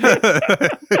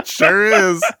 It sure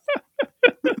is.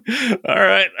 All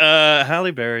right.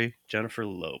 Halle Berry, Jennifer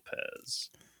Lopez.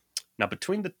 Now,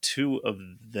 between the two of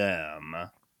them,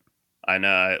 I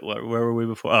know. Where were we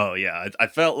before? Oh, yeah. I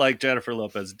felt like Jennifer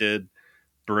Lopez did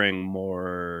bring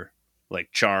more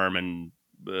like charm and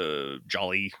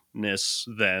jolliness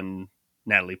than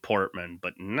Natalie Portman,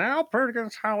 but now paired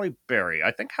against Halle Berry.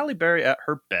 I think Halle Berry at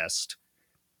her best,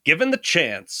 given the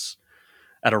chance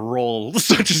at a role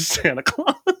such as Santa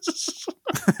Claus.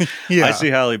 Yeah. I see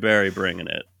Halle Berry bringing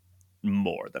it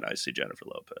more than I see Jennifer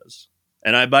Lopez.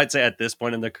 And I might say at this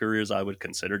point in their careers, I would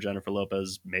consider Jennifer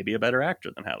Lopez maybe a better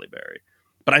actor than Halle Berry.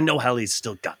 But I know Halle's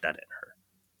still got that in her.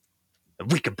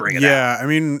 And we could bring it out. Yeah, I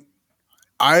mean,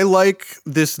 I like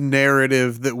this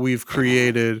narrative that we've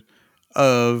created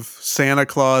of Santa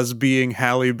Claus being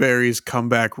Halle Berry's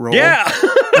comeback role. Yeah.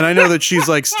 And I know that she's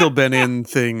like still been in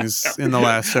things in the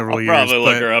last several years. Probably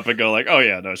look her up and go like, oh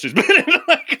yeah, no, she's been in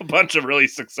like a bunch of really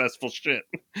successful shit.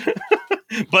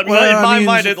 But in my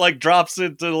mind, it like drops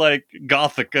into like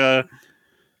Gothica,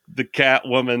 the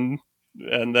Catwoman,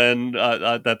 and then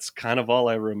that's kind of all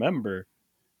I remember.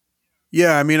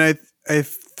 Yeah, I mean, I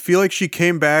feel like she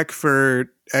came back for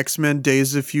X-Men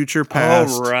Days of Future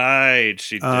Past. Oh, right.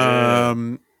 She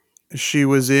did. She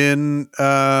was in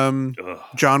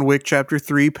John Wick Chapter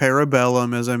 3,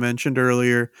 Parabellum, as I mentioned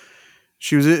earlier.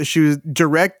 She was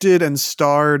directed and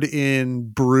starred in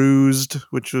Bruised,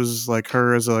 which was like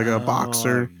her as a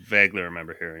boxer. I vaguely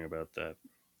remember hearing about that.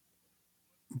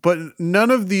 But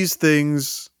none of these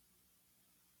things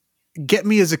get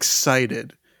me as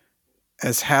excited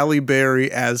as Halle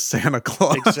Berry as Santa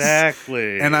Claus.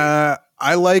 Exactly. And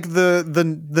I like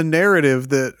the narrative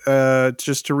that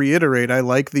just to reiterate, I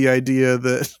like the idea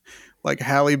that like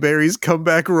Halle Berry's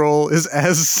comeback role is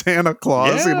as Santa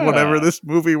Claus in whatever this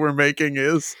movie we're making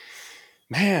is.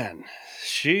 Man,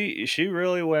 she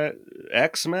really went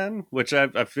X-Men, which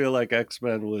I feel like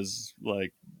X-Men was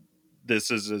like,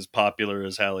 this is as popular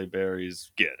as Halle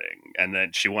Berry's getting. And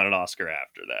then she won an Oscar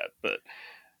after that. But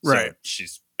right. So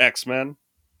she's X-Men.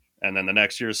 And then the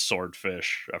next year is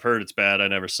Swordfish. I've heard it's bad. I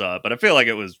never saw it. But I feel like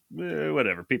it was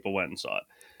whatever. People went and saw it.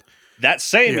 That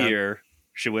same year,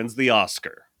 she wins the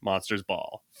Oscar, Monsters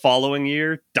Ball. Following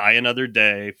year, Die Another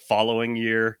Day. Following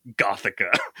year,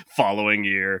 Gothica. Following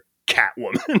year,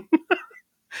 Catwoman.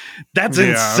 That's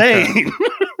Yeah, okay. insane.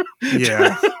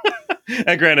 Yeah.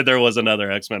 And granted, there was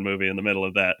another X-Men movie in the middle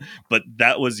of that, but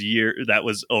that was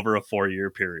over a 4-year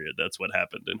period. That's what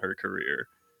happened in her career.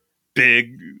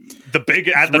 Big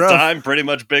at the time, pretty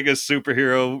much biggest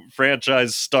superhero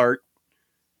franchise start,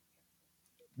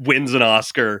 wins an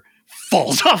Oscar,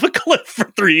 falls off a cliff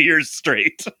for 3 years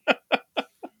straight.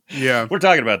 Yeah. We're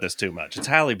talking about this too much. It's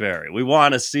Halle Berry. We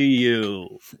want to see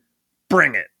you.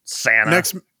 Bring it, Santa.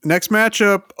 Next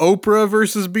matchup, Oprah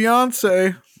versus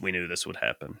Beyonce. We knew this would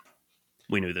happen.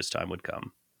 We knew this time would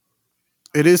come.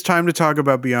 It is time to talk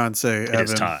about Beyonce, Evan. It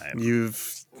is time.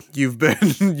 You've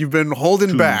been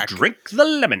holding back. Drink the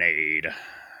lemonade.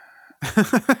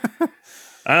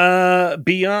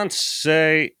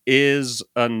 Beyonce is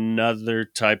another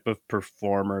type of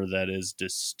performer that is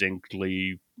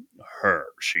distinctly her.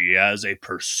 She has a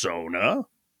persona,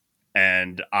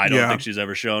 and I don't think she's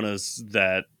ever shown us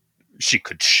that she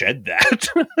could shed that.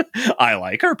 I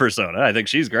like her persona. I think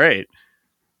she's great.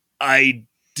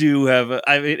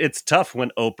 It's tough when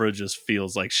Oprah just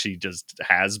feels like she just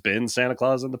has been Santa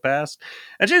Claus in the past.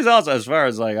 And she's also, as far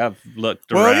as like I've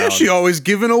looked around. Well, yeah, she always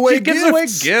gives away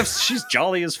gifts. She's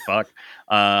jolly as fuck.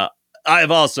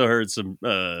 I've also heard some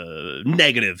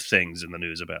negative things in the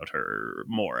news about her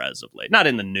more as of late. Not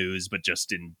in the news, but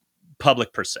just in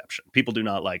public perception. People do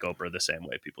not like Oprah the same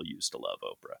way people used to love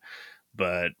Oprah.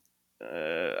 But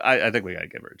I think we got to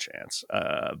give her a chance.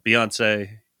 Beyonce,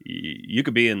 you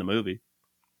could be in the movie.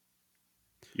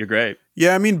 You're great.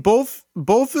 Yeah, I mean both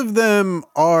of them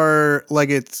are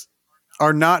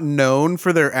not known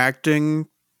for their acting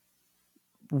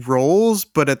roles,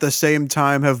 but at the same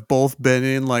time have both been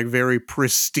in like very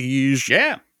prestige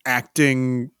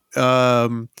acting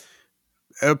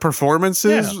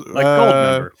performances. Yeah, like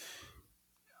Goldmember.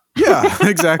 Yeah,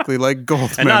 exactly, like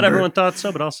Goldmember. And not everyone thought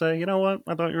so, but I'll say, you know what?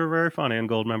 I thought you were very funny in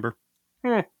Goldmember.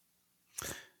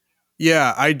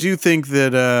 Yeah, I do think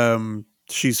that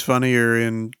she's funnier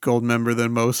in Goldmember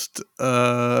than most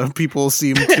people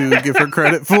seem to give her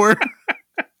credit for.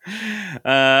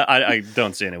 I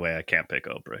don't see any way I can't pick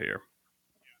Oprah here.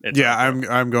 Oprah.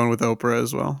 I'm going with Oprah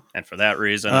as well. And for that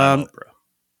reason, I'm Oprah.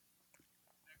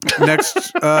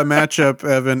 Next matchup,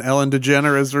 Evan, Ellen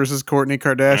DeGeneres versus Kourtney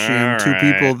Kardashian. Two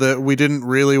people that we didn't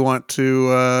really want to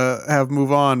have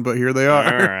move on, but here they are.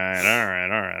 All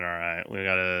right. We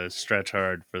got to stretch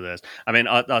hard for this. I mean,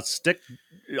 I'll stick...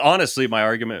 Honestly, my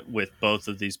argument with both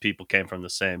of these people came from the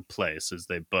same place, is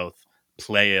they both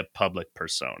play a public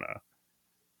persona.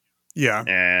 Yeah.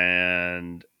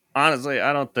 And honestly,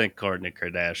 I don't think Kourtney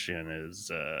Kardashian is...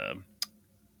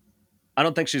 I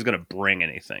don't think she's going to bring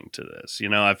anything to this. You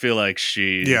know, I feel like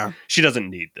she doesn't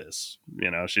need this.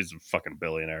 You know, she's a fucking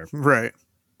billionaire. Right.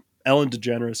 Ellen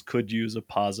DeGeneres could use a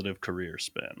positive career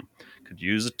spin. Could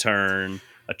use a turn,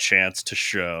 a chance to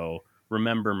show,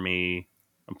 remember me,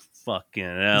 I'm fucking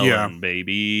Ellen,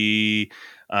 baby.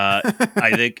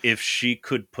 I think if she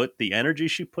could put the energy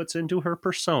she puts into her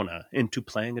persona, into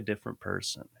playing a different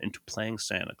person, into playing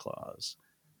Santa Claus,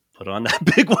 put on that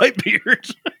big white beard.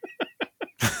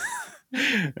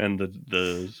 And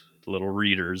the little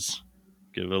readers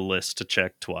give a list to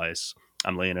check twice.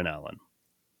 I'm leaning Ellen.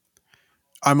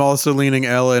 I'm also leaning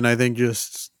Ellen. I think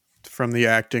just from the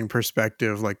acting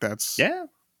perspective, like that's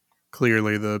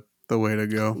clearly the way to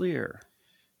go.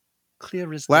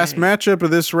 Clear as last day. Matchup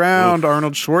of this round: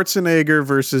 Arnold Schwarzenegger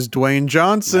versus Dwayne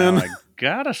Johnson. Now, I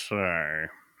gotta say,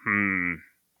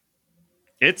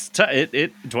 it's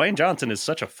Dwayne Johnson is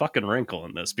such a fucking wrinkle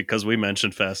in this because we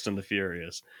mentioned Fast and the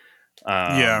Furious.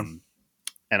 And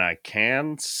I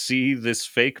can see this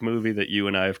fake movie that you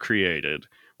and I have created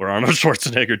where Arnold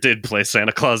Schwarzenegger did play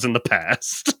Santa Claus in the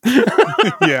past.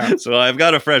 So I've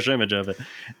got a fresh image of it.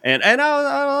 And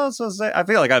I'll also say, I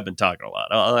feel like I've been talking a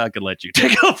lot. I could let you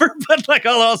take over, but like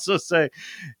I'll also say,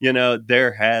 you know,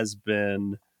 there has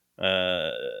been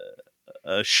a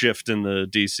shift in the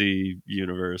DC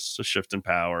universe, a shift in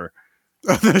power.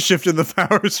 The shift in the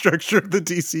power structure of the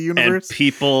DC universe. And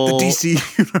people... The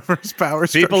DC universe power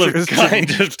structure people have kind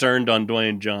changed. of turned on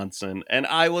Dwayne Johnson. And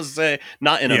I will say,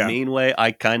 not in a mean way,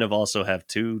 I kind of also have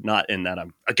too. Not in that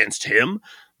I'm against him,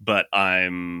 but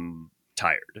I'm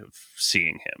tired of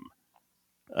seeing him.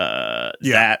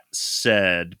 That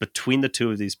said, between the two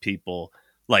of these people,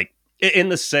 like in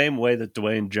the same way that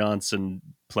Dwayne Johnson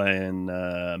playing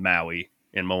Maui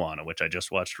in Moana, which I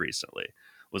just watched recently,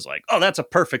 was like, oh, that's a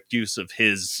perfect use of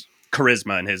his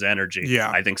charisma and his energy. Yeah.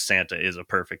 I think Santa is a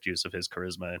perfect use of his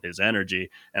charisma and his energy,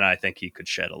 and I think he could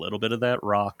shed a little bit of that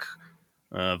rock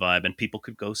vibe, and people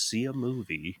could go see a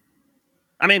movie.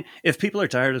 I mean, if people are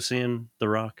tired of seeing The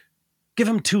Rock, give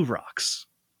him 2 rocks.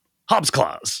 Hobbs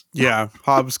Claws. Yeah,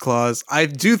 Hobbs Claws. I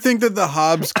do think that the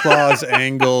Hobbs Claws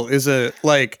angle is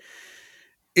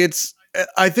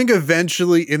I think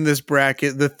eventually in this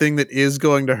bracket, the thing that is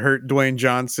going to hurt Dwayne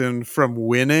Johnson from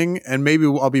winning, and maybe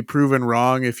I'll be proven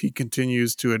wrong if he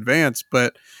continues to advance,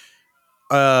 but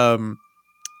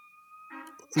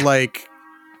like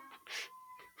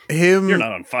him. You're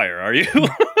not on fire, are you?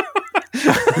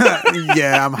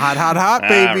 Yeah, I'm hot,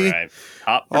 baby. All right.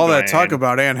 Hot for All that Dwayne. talk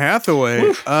about Anne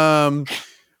Hathaway.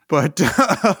 But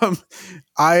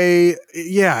I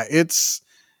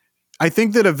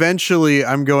think that eventually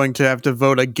I'm going to have to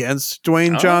vote against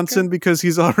Dwayne Johnson because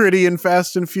he's already in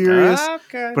Fast and Furious.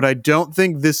 Okay. But I don't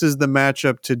think this is the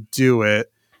matchup to do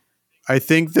it. I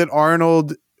think that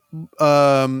Arnold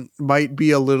might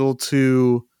be a little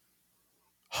too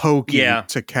hokey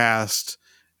to cast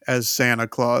as Santa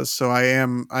Claus. So I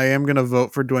am going to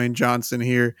vote for Dwayne Johnson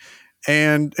here.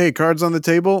 And hey, cards on the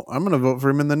table, I'm going to vote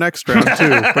for him in the next round too.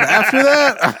 But after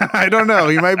that, I don't know.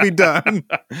 He might be done.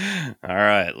 All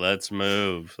right, let's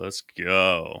move. Let's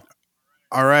go.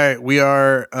 All right, we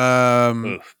are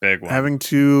big one. having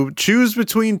to choose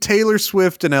between Taylor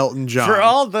Swift and Elton John. For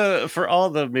all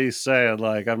the me saying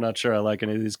like I'm not sure I like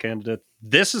any of these candidates.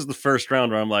 This is the first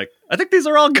round where I'm like, I think these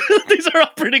are all good. These are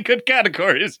all pretty good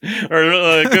categories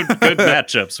or good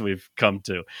matchups we've come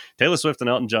to. Taylor Swift and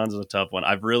Elton John's a tough one.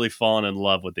 I've really fallen in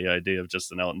love with the idea of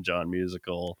just an Elton John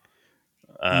musical.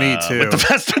 Me too. With the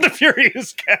Fast and the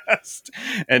Furious cast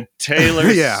and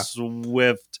Taylor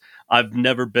Swift. I've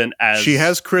never been as... She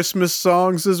has Christmas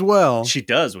songs as well. She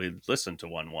does. We listened to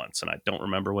one once, and I don't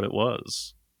remember what it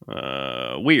was.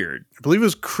 Weird. I believe it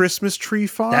was Christmas Tree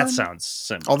Farm. That sounds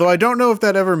similar. Although I don't know if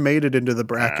that ever made it into the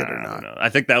bracket or not. I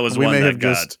think that was one that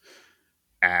got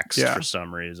axed for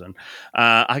some reason.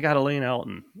 I got to lean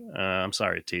Elton. I'm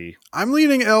sorry, T. I'm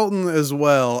leaning Elton as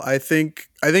well. I think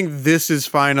this is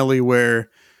finally where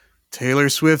Taylor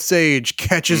Swift's age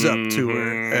catches up to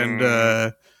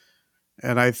her,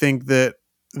 and I think that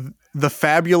the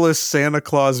fabulous Santa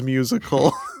Claus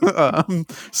musical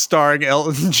starring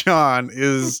Elton John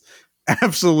is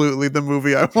absolutely the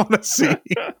movie I want to see.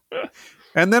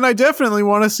 And then I definitely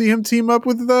want to see him team up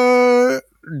with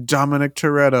Dominic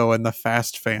Toretto and the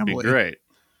Fast family. Great.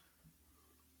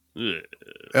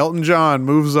 Elton John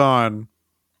moves on.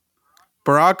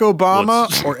 Barack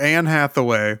Obama or Anne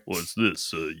Hathaway? What's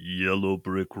this, a yellow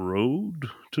brick road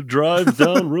to drive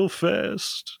down real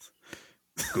fast?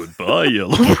 Goodbye,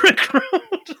 yellow brick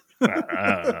road.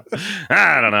 I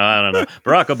don't know.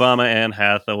 Barack Obama, Anne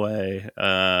Hathaway.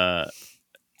 Oh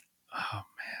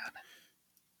man,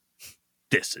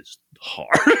 this is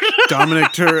hard.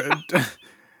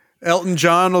 Elton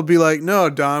John will be like, "No,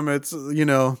 Dom, it's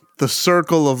the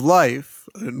circle of life."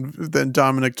 And then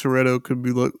Dominic Toretto could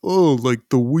be like, "Oh, like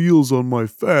the wheels on my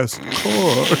fast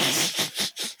car."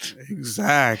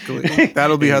 Exactly.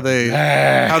 That'll be how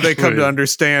they come to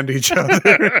understand each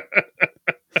other.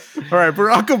 All right,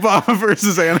 Barack Obama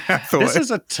versus Anne Hathaway. This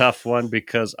is a tough one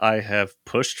because I have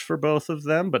pushed for both of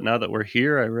them, but now that we're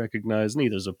here, I recognize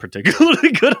neither's a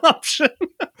particularly good option,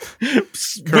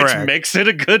 which makes it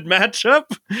a good matchup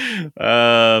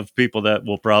of people that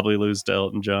will probably lose to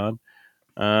Elton John.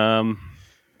 Anne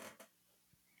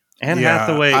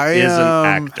Hathaway is an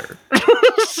actor.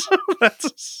 So that's a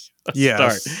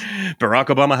start. Barack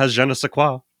Obama has je ne sais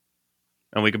quoi,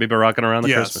 and we could be baracking around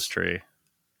the Christmas tree.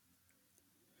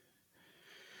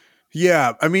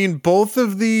 Yeah, I mean, both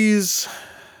of these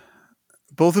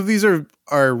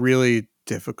are really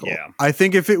difficult. Yeah. I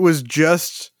think if it was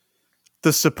just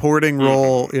the supporting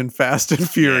role in Fast and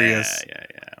Furious,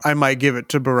 I might give it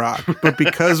to Barack. But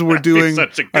because we're doing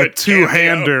a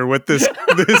two-hander with this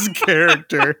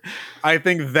character, I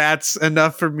think that's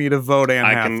enough for me to vote Anne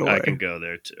Hathaway. I can go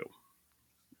there too.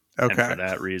 Okay. And for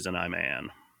that reason, I'm Anne.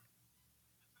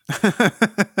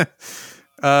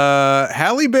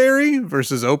 Halle Berry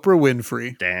versus Oprah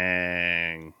Winfrey.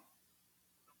 Dang.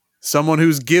 Someone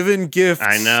who's given gifts,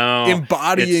 I know,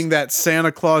 embodying that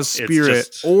Santa Claus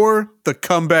spirit, or the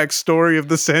comeback story of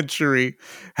the century.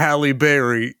 Halle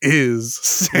Berry is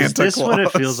Santa Claus. Is this what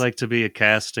it feels like to be a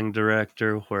casting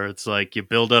director, where it's like you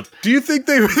build up? Do you think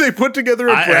they put together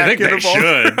a bracket of all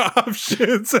their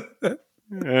options?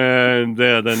 And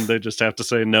then they just have to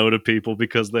say no to people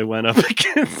because they went up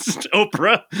against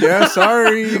Oprah. Yeah,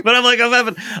 sorry. But I'm like,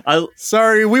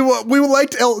 sorry, we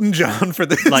liked Elton John for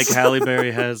this. Like Halle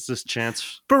Berry has this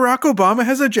chance. Barack Obama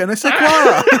has a je ne sais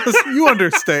quoi. You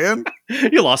understand.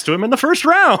 You lost to him in the first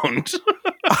round.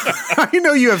 I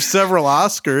know you have several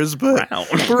Oscars, but Round.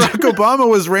 Barack Obama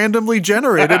was randomly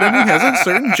generated and he has a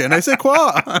certain je ne sais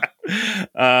quoi.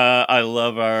 I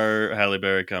love our Halle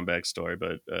Berry comeback story,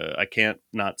 but I can't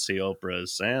not see Oprah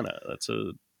as Santa.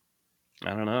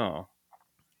 I don't know.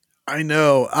 I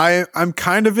know. I'm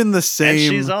kind of in the same. And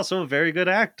she's also a very good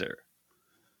actor.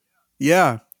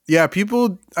 Yeah. Yeah.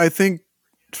 People, I think,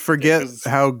 forget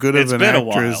how good of an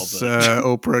actress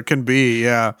Oprah can be.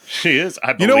 Yeah. She is.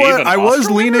 I believe. You know what? I was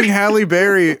Oscar leaning winner? Halle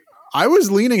Berry. I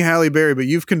was leaning Halle Berry, but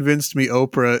you've convinced me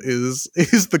Oprah is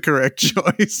the correct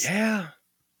choice. Yeah.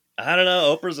 I don't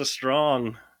know. Oprah's a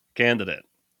strong candidate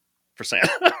for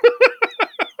Santa.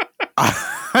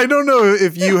 I don't know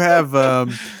if you have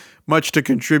much to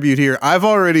contribute here. I've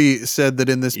already said that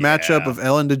in this matchup of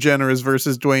Ellen DeGeneres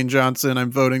versus Dwayne Johnson,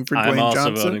 I'm voting for Dwayne Johnson.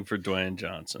 I'm also voting for Dwayne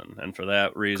Johnson. And for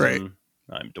that reason,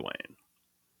 I'm Dwayne.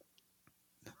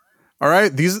 All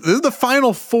right. This is the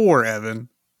final four, Evan.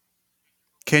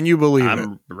 Can you believe it?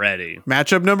 I'm ready.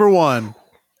 Matchup number 1.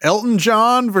 Elton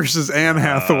John versus Anne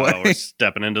Hathaway. We're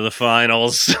stepping into the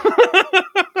finals.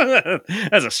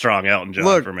 That's a strong Elton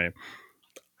John for me.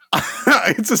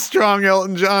 It's a strong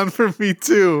Elton John for me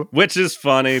too. Which is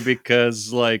funny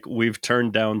because like we've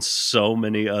turned down so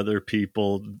many other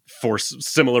people for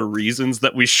similar reasons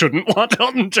that we shouldn't want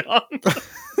Elton John.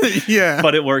 Yeah.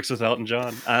 But it works with Elton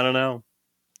John. I don't know.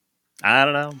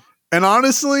 And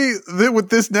honestly, with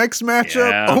this next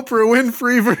matchup, Oprah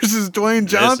Winfrey versus Dwayne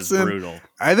Johnson, this is brutal.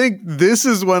 I think this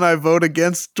is when I vote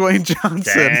against Dwayne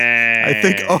Johnson.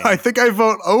 Dang. I think I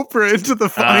vote Oprah into the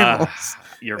finals.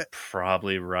 You're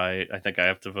probably right. I think I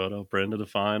have to vote Oprah into the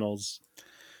finals.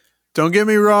 Don't get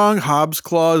me wrong, Hobbs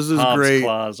Clause is great.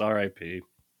 Hobbs Clause, R.I.P.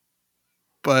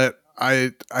 But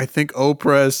I think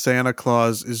Oprah as Santa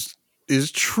Claus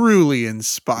is truly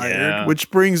inspired, which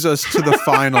brings us to the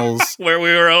finals. Where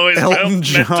we were always Elton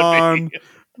John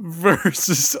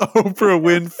versus Oprah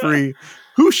Winfrey.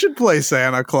 Who should play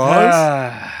Santa Claus?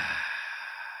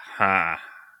 I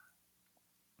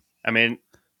mean,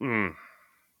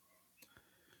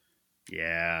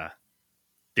 yeah.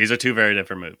 These are two very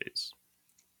different movies.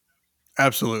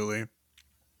 Absolutely.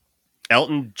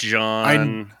 Elton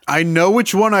John. I know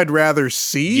which one I'd rather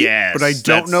see, but I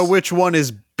don't know which one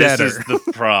is better. This is the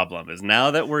problem, is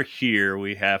now that we're here,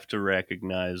 we have to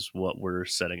recognize what we're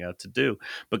setting out to do.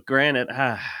 But granted,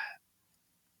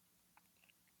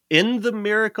 in the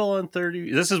Miracle on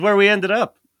 30... This is where we ended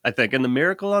up, I think. In the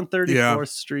Miracle on 34th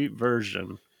Street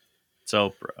version, it's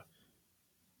Oprah.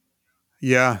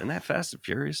 Yeah. In that Fast and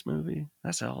Furious movie,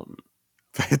 that's Elton.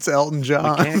 It's Elton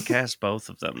John. We can't cast both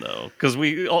of them, though, because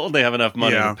we only have enough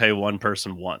money to pay one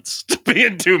person once to be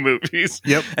in two movies.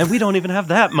 Yep. And we don't even have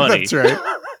that money. That's right.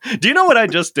 Do you know what I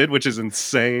just did, which is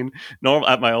insane?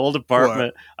 At my old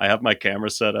apartment, I have my camera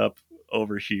set up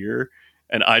over here,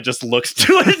 and I just looked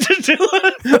to it to do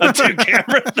a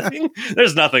two-camera thing.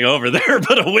 There's nothing over there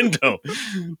but a window.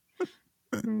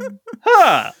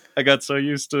 I got so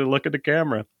used to looking at the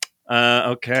camera.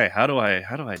 Okay, how do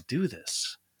I do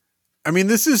this? I mean,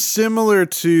 this is similar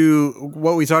to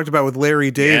what we talked about with Larry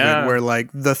David, where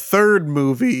like the third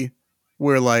movie,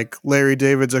 where like Larry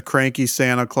David's a cranky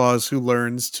Santa Claus who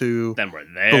learns to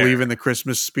believe in the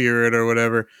Christmas spirit or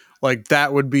whatever. Like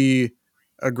that would be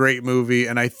a great movie.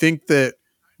 And I think that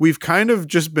we've kind of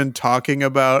just been talking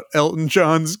about Elton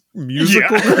John's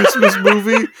musical Christmas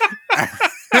movie.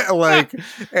 Like,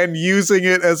 and using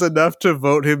it as enough to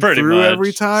vote him through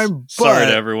every time. Sorry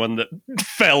to everyone that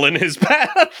fell in his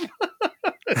path.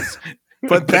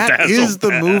 But that is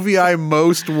the movie I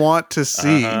most want to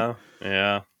see.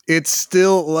 Yeah. It's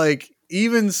still like,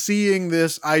 even seeing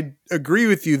this, I agree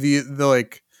with you. The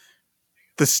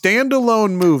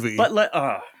standalone movie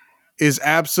is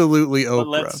absolutely Oprah. But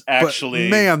let's actually,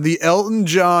 man, the Elton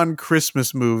John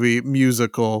Christmas movie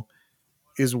musical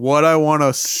is what I want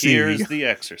to see. Here's the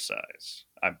exercise.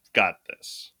 I've got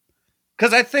this.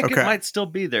 Because I think it might still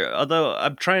be there. Although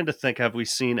I'm trying to think, have we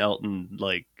seen Elton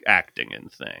like acting in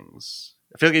things?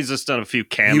 I feel like he's just done a few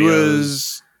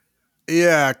cameos.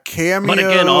 Cameos. But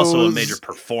again, also a major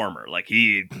performer. Like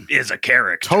he is a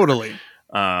character. Totally.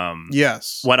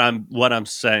 Yes. What I'm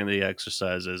saying the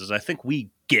exercise is I think we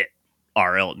get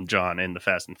our Elton John in the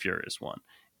Fast and Furious one.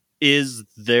 Is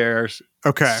there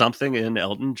something in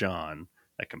Elton John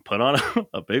that can put on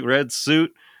a big red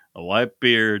suit, a white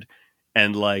beard,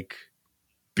 and like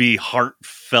be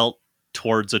heartfelt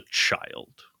towards a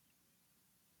child?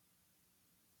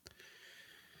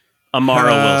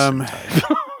 Amara Wilson type.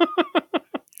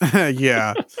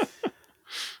 Yeah.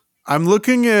 I'm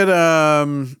looking at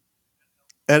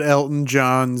Elton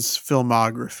John's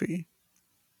filmography.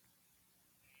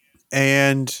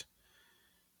 And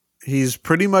he's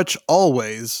pretty much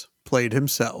always played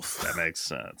himself. That makes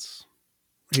sense.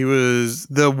 He was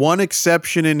the one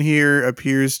exception in here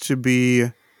appears to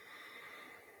be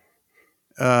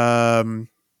well,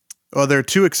 there are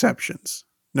two exceptions.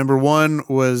 Number one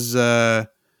was the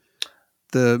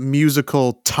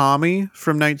musical Tommy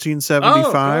from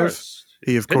 1975.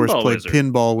 He of course played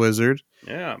Pinball Wizard.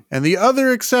 Yeah. And the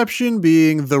other exception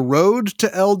being The Road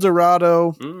to El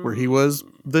Dorado, where he was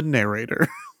the narrator.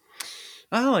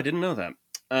 Oh, I didn't know that.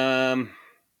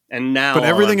 And now, but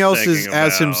everything else is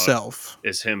as himself.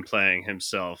 Is him playing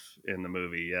himself in the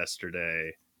movie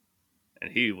Yesterday,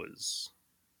 and he was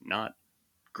not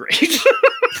great.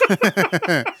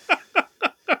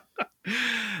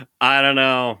 I don't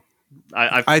know.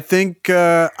 I think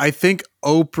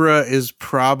Oprah is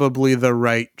probably the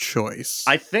right choice.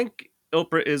 I think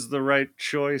Oprah is the right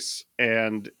choice,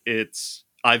 and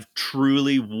I've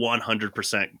truly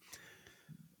 100%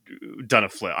 done a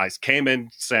flip. I came in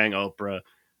saying Oprah,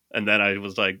 and then I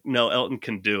was like, no, Elton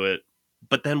can do it.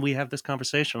 But then we have this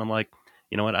conversation. I'm like,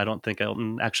 you know what? I don't think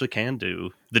Elton actually can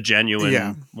do the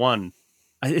genuine one.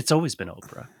 It's always been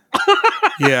Oprah.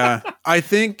 Yeah, I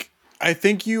think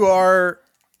you are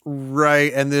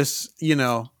right. And this,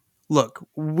 look,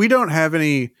 we don't have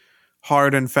any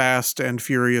hard and fast and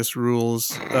furious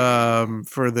rules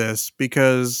for this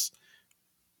because,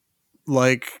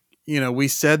 we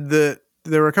said that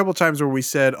there were a couple times where we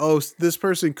said, oh, this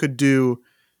person could do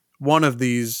one of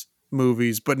these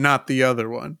movies, but not the other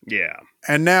one. Yeah.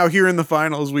 And now here in the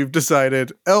finals, we've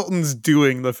decided Elton's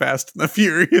doing the Fast and the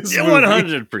Furious movie.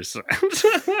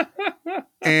 100%.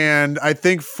 And I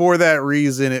think for that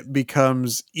reason, it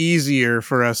becomes easier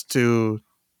for us to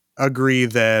agree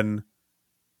then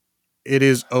it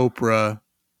is Oprah.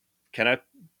 Can I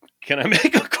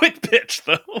make a quick pitch,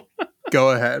 though?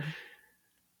 Go ahead.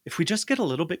 If we just get a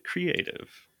little bit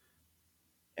creative,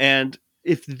 and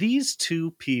if these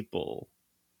two people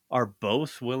are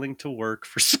both willing to work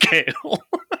for scale,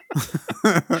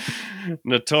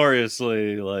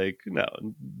 notoriously, no,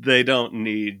 they don't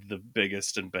need the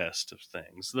biggest and best of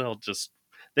things.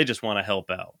 They just want to help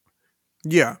out.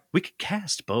 Yeah. We could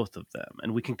cast both of them,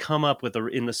 and we can come up with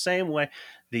in the same way,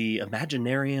 the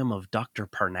Imaginarium of Dr.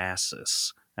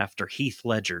 Parnassus after Heath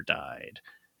Ledger died,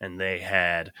 and they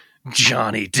had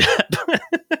Johnny Depp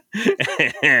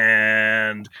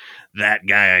and that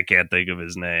guy, I can't think of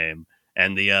his name,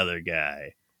 and the other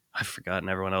guy. I've forgotten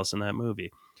everyone else in that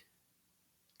movie.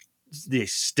 They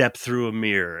step through a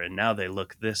mirror, and now they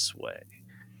look this way.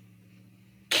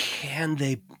 Can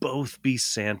they both be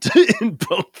Santa in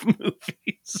both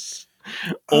movies?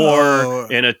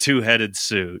 Or in a two-headed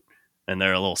suit, and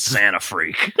they're a little Santa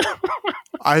freak?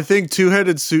 I think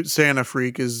two-headed suit Santa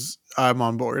freak I'm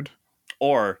on board.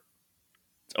 Or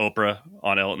Oprah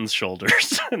on Elton's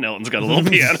shoulders, and Elton's got a little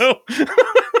piano.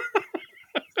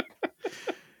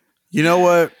 You know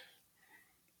what?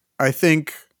 I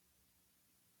think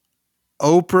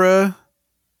Oprah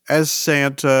as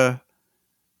Santa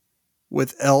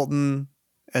with Elton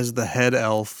as the head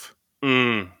elf.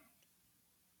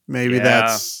 Maybe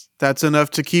that's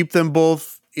enough to keep them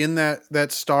both in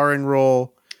that starring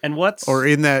role. And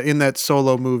in that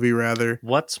solo movie rather.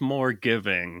 What's more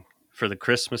giving for the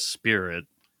Christmas spirit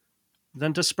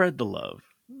than to spread the love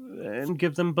and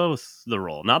give them both the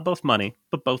role? Not both money,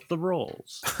 but both the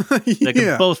roles. They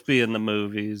can both be in the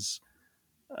movies.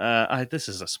 This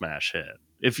is a smash hit.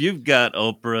 If you've got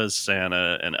Oprah as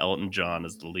Santa and Elton John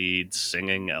as the lead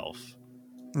singing elf,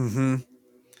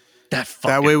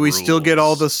 that way we rules. Still get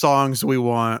all the songs we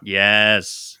want.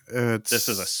 Yes, this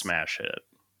is a smash hit.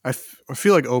 I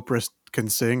feel like Oprah can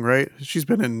sing, right? She's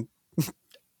been in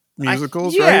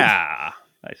musicals, right? Yeah,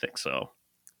 I think so.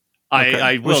 Okay.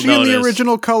 I will Was she in the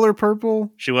original Color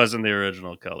Purple? She was in the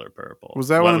original Color Purple. Was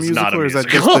that one a musical, or is that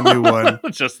just the new one?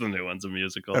 Just the new one's a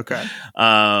musical. Okay.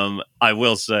 I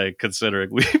will say, considering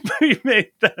we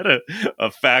made that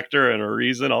a factor and a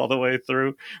reason all the way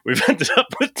through, we've ended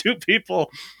up with two people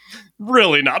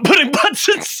really not putting butts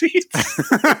in seats.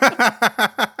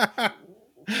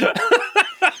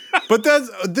 But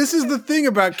this is the thing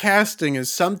about casting,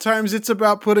 is sometimes it's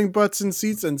about putting butts in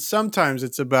seats, and sometimes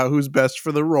it's about who's best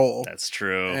for the role. That's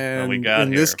true. And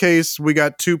in this case, we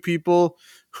got two people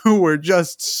who were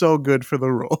just so good for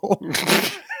the role.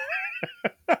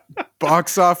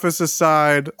 Box office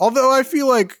aside, although I feel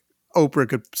like Oprah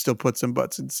could still put some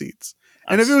butts in seats.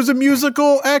 And if it was a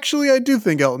musical, actually, I do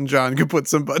think Elton John could put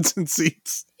some butts in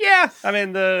seats. Yeah, I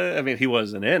mean, he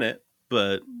wasn't in it,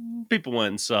 but people went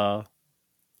and saw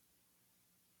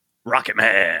Rocket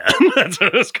Man. That's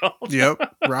what it's called.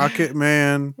 Yep, Rocket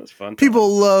Man. That's fun. People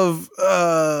love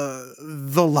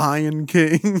The Lion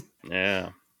King. Yeah.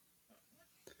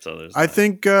 So there's. I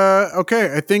think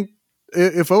okay. I think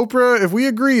if we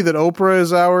agree that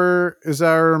Oprah is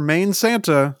our main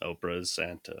Santa, Oprah is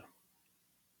Santa.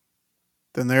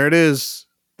 Then there it is,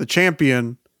 the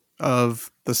champion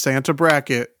of the Santa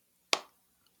bracket,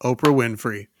 Oprah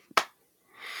Winfrey.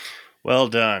 Well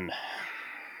done.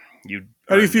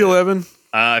 How do you feel, Evan?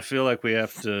 I feel like we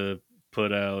have to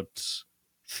put out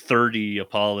 30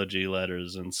 apology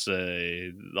letters and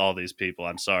say, all these people,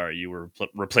 I'm sorry, you were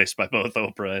replaced by both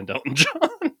Oprah and Elton John.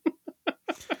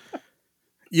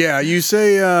 Yeah, you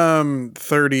say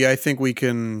 30. I think we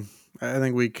can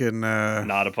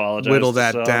not apologize. Whittle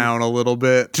that down a little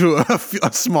bit to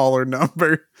a smaller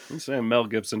number. I'm saying Mel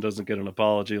Gibson doesn't get an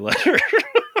apology letter.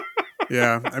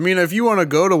 Yeah, I mean, if you want to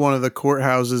go to one of the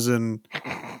courthouses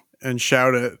and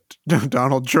shout at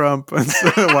Donald Trump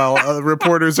while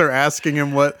reporters are asking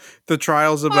him what the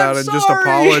trial's about and just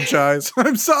apologize.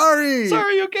 I'm sorry.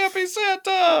 Sorry you can't be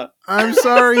Santa. I'm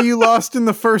sorry you lost in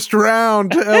the first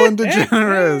round to Ellen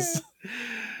DeGeneres.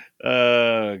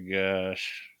 Oh,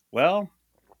 gosh. Well,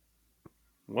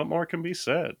 what more can be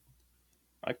said?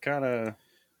 I kind of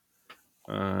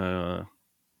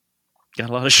got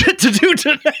a lot of shit to do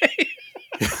today.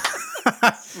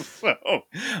 So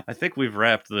I think we've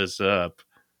wrapped this up.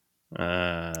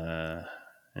 Yeah.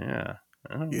 Yeah.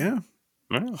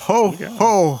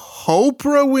 Oprah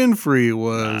Winfrey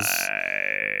was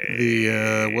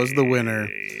the winner.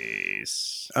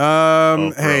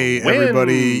 Hey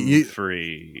everybody,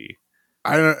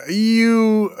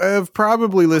 you have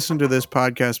probably listened to this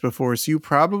podcast before, so you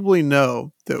probably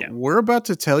know that we're about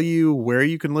to tell you where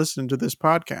you can listen to this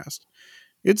podcast.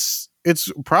 It's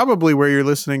probably where you're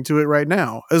listening to it right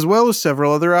now, as well as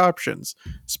several other options: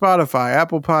 Spotify,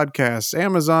 Apple Podcasts,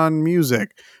 Amazon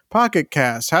Music, Pocket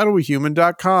Cast,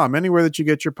 howdowehuman.com, anywhere that you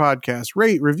get your podcasts.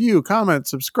 Rate, review, comment,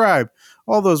 subscribe,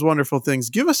 all those wonderful things.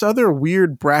 Give us other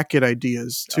weird bracket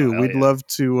ideas too. We'd love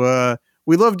to.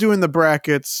 We love doing the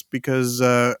brackets because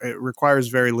it requires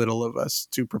very little of us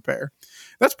to prepare.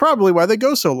 That's probably why they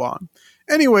go so long.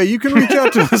 Anyway, you can reach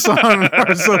out to us on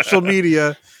our social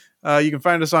media. You can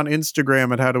find us on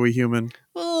Instagram at How Do We Human.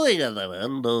 Oh, I got that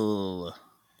handle.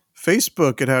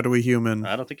 Facebook at How Do We Human.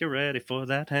 I don't think you're ready for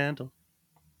that handle.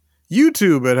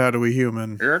 YouTube at How Do We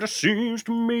Human. It seems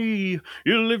to me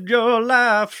you lived your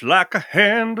life like a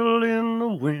handle in the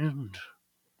wind.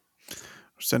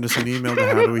 Send us an email to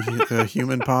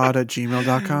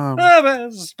howdowehumanpod@gmail.com. The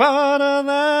best part of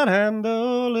that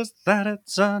handle is that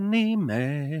it's an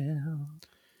email.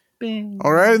 Bing.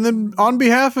 All right, and then on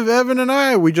behalf of Evan and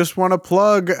I, we just want to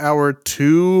plug our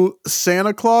 2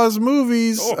 Santa Claus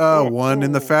movies, one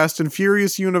in the Fast and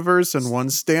Furious universe and one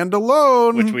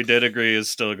standalone. Which we did agree is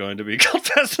still going to be called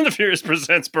Fast and the Furious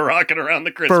Presents Barocking Around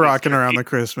the Christmas Barocking Around the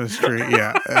Christmas Tree.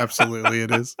 Yeah, absolutely it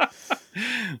is.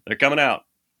 They're coming out.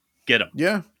 Get them.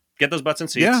 Yeah. Get those butts in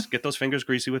seats. Yeah. Get those fingers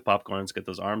greasy with popcorns. Get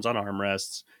those arms on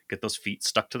armrests. Get those feet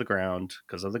stuck to the ground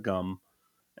because of the gum.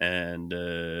 And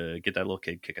get that little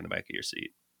kid kicking the back of your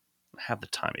seat. Have the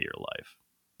time of your life.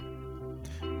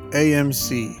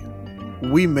 AMC.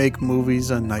 We make movies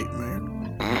a nightmare.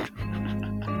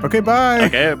 Okay, bye.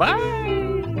 Okay, bye.